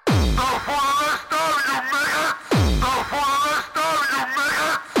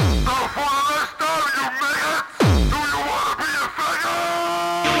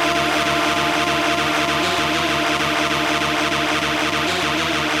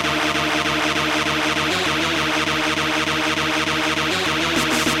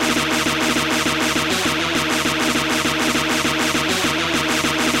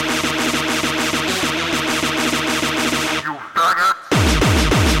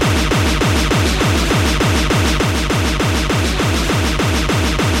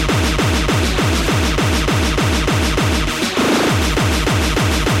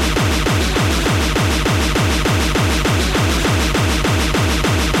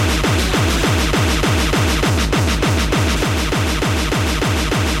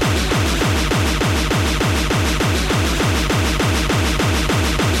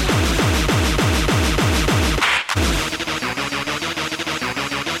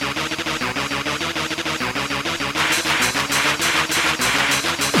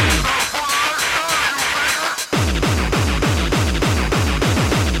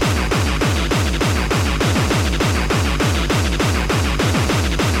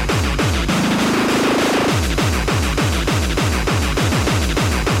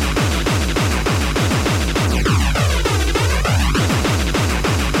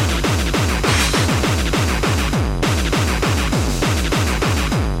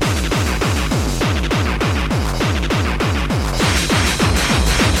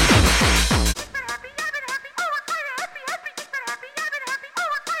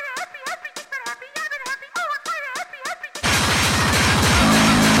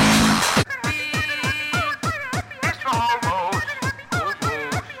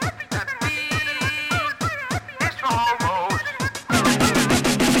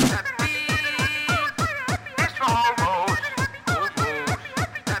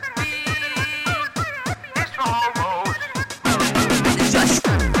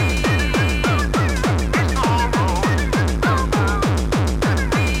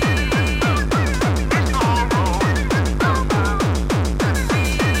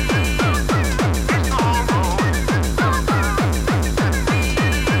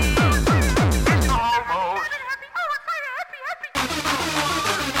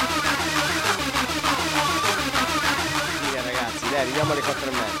 Arriviamo alle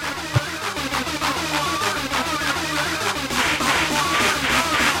 4:30.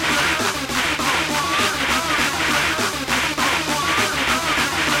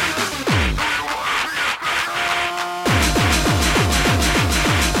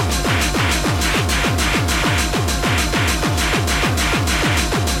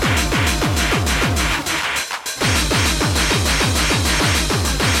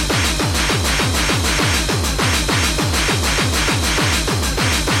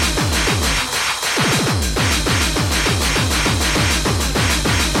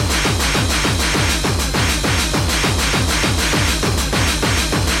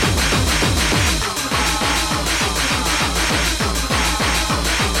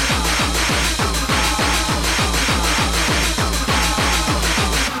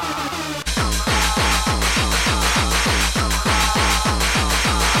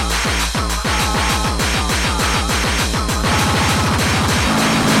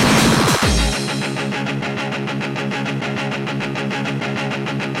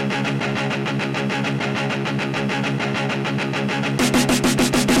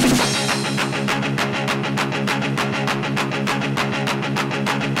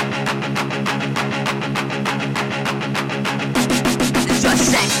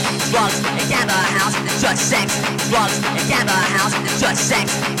 just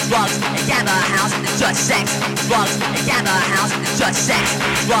sex. Drugs and gather house, just sex. Drugs and gather house, just sex.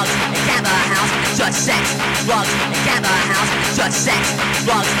 Drugs and gather house, just sex. Drugs and gather house, just sex.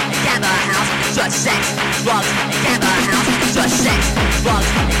 Drugs and gather house, just sex. Drugs and gather house, just sex. Drugs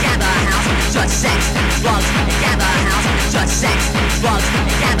and gather house, just sex. Drugs and gather house, just sex. Drugs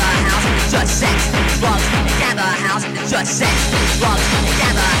and gather house, just sex. Drugs and gather house, just sex. Drugs and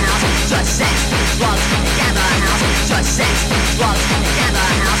gather house, just sex. Drugs and gather house, just sex. Drugs and gather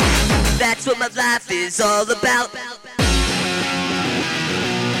house. That's what my life is all about.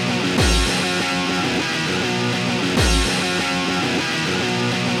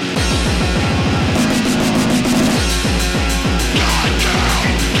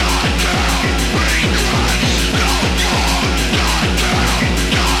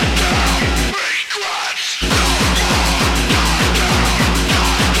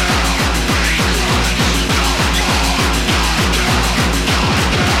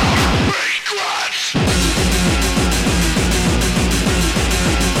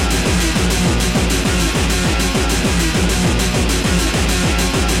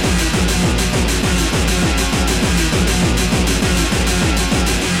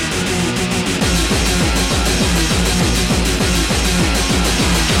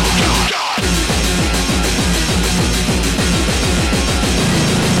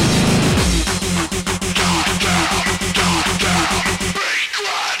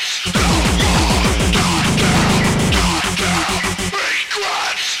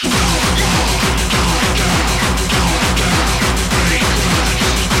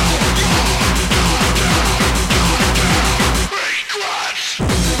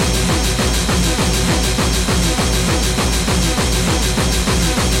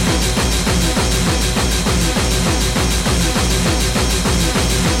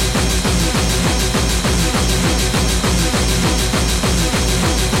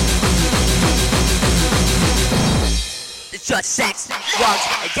 Just sex, drugs,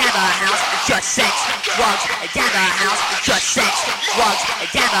 and gather house, just sex, drugs, and gather house, just sex, drugs, and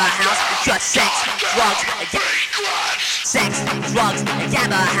gather house, just sex, drugs, and sex, drugs, and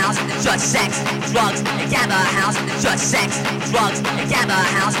gather house, just sex, drugs, and gather house, just sex, drugs, and gather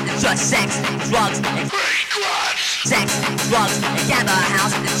house, just sex, drugs, and sex, drugs, and gather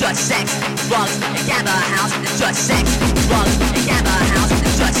house, just sex, drugs, and gather house, just sex, drugs, and gather house,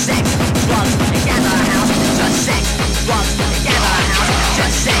 just sex, drugs, and gather house, just sex, drugs, and gather house,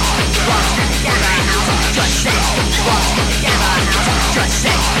 just sex, drugs, and gather house, just sex, drugs, and gather house, just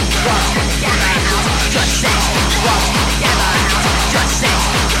sex, drugs, and gather house, just sex, drugs, and gather house, just sex,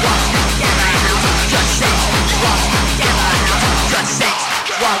 drugs, and gather house, just sex, drugs, and gather house, just sex,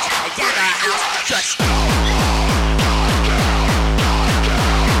 drugs, and gather house, just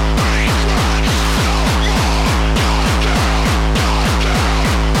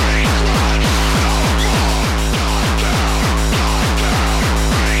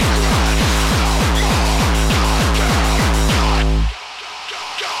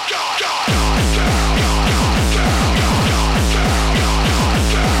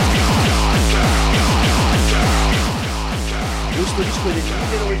Questo disco è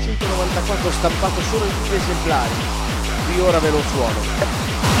del 1994, stampato solo in 2 esemplari. Qui ora ve lo suono.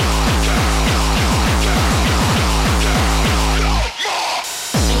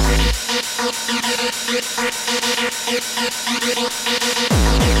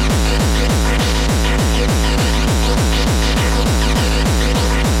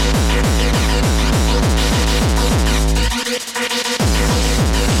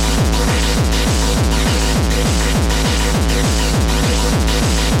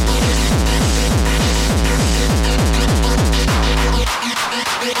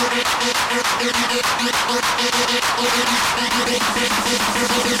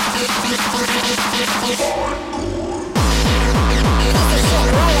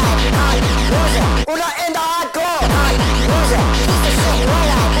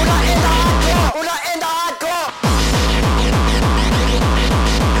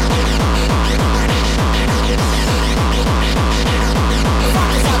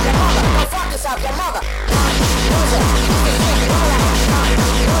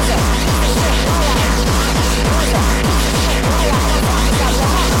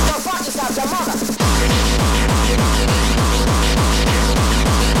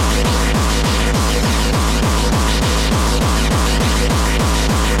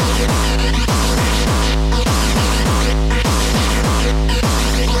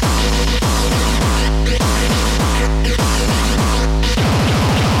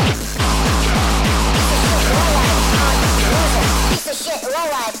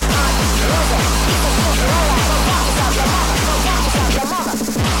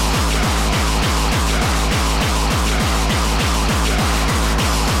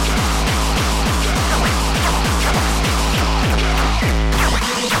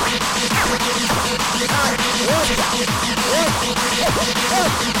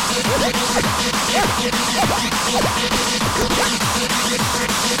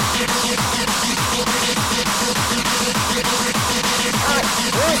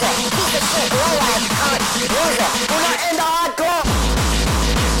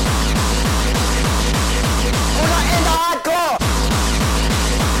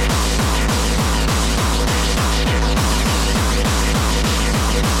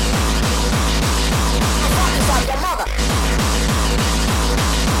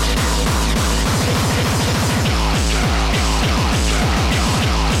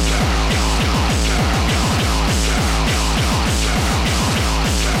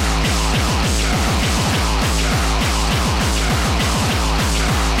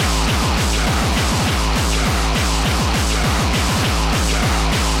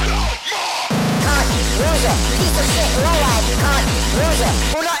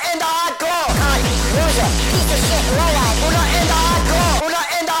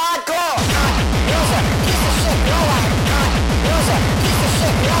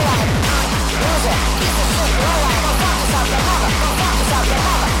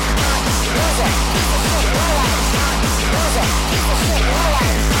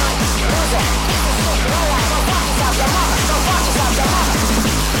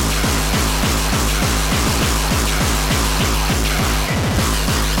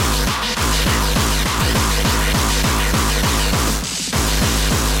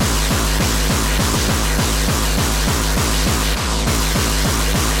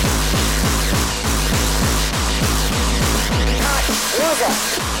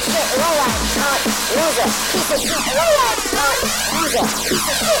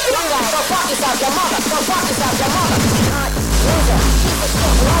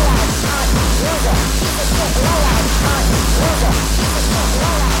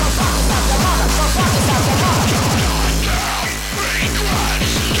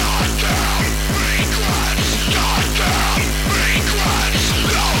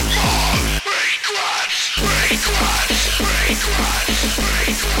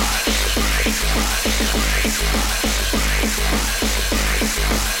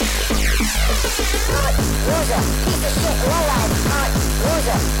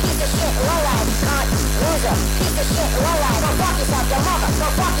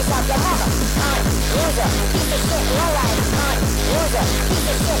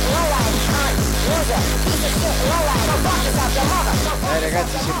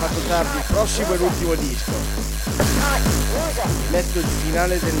 Ragazzi, si è fatto tardi, il prossimo è l'ultimo disco. Metto il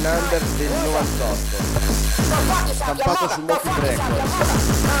finale del number del 98, stampato su Motive Records.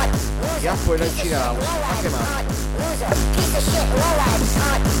 Giappo e Lancina House, a che mano.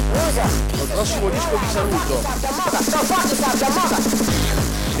 Col prossimo disco vi saluto.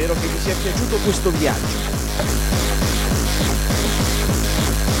 Spero che vi sia piaciuto questo viaggio.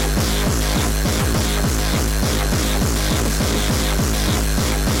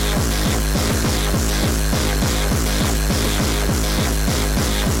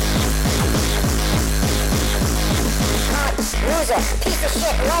 Loser, piece of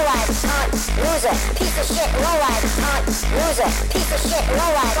shit, lowlife, loser, piece of shit, lowlife, loser, piece of shit,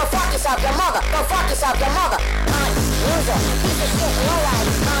 lowlife. Go fuck yourself, your mother. Go fuck yourself, your mother. Loser, piece of shit, lowlife,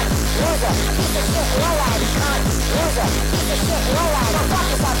 loser, piece of shit, lowlife, loser, piece of shit, lowlife. Go fuck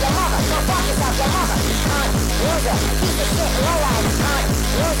yourself, your mother. Go fuck yourself, your mother. Loser, piece of shit, lowlife,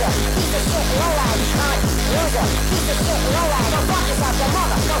 loser, piece of shit, lowlife, loser, piece of shit, lowlife. Go fuck yourself, your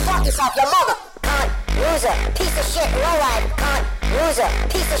mother. Go fuck yourself, your mother. Loser, piece of shit, lowlife, loser,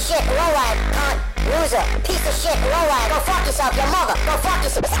 piece of shit, lowlife, loser, piece of shit, lowlife. Go fuck yourself, your mother. Go fuck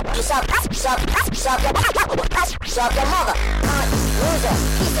yourself, your mother. Loser,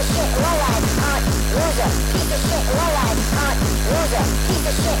 piece of shit, lowlife, loser, piece of shit, lowlife, loser, piece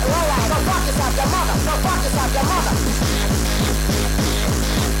of shit, lowlife. Go fuck yourself, your mother. Go fuck yourself, your mother.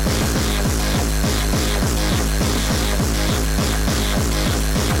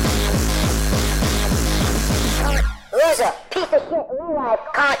 Loser, piece of shit, lowlife,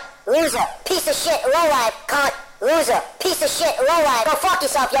 cunt. Loser, piece of shit, lowlife, cunt. Loser, piece of shit, lowlife. Go fuck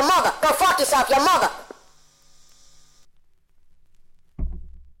yourself, your mother. Go fuck yourself, your mother.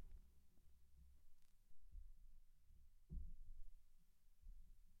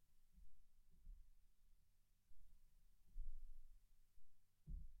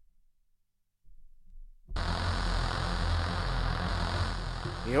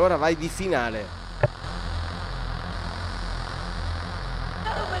 E ora vai di finale.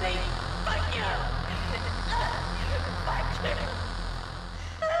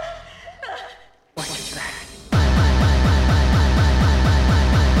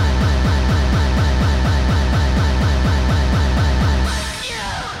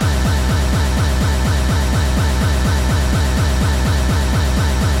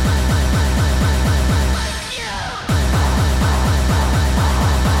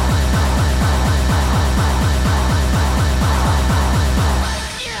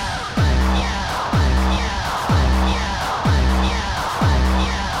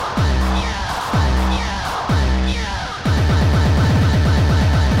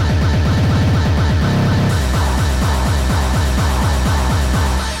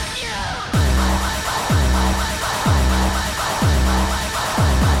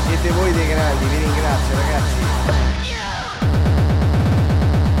 Voi dei grandi, vi ringrazio ragazzi.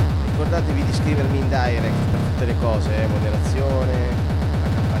 Ricordatevi di scrivermi in direct per tutte le cose, moderazione, la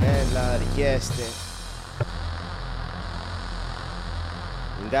campanella, richieste.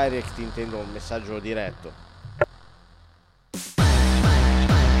 In direct intendo un messaggio diretto.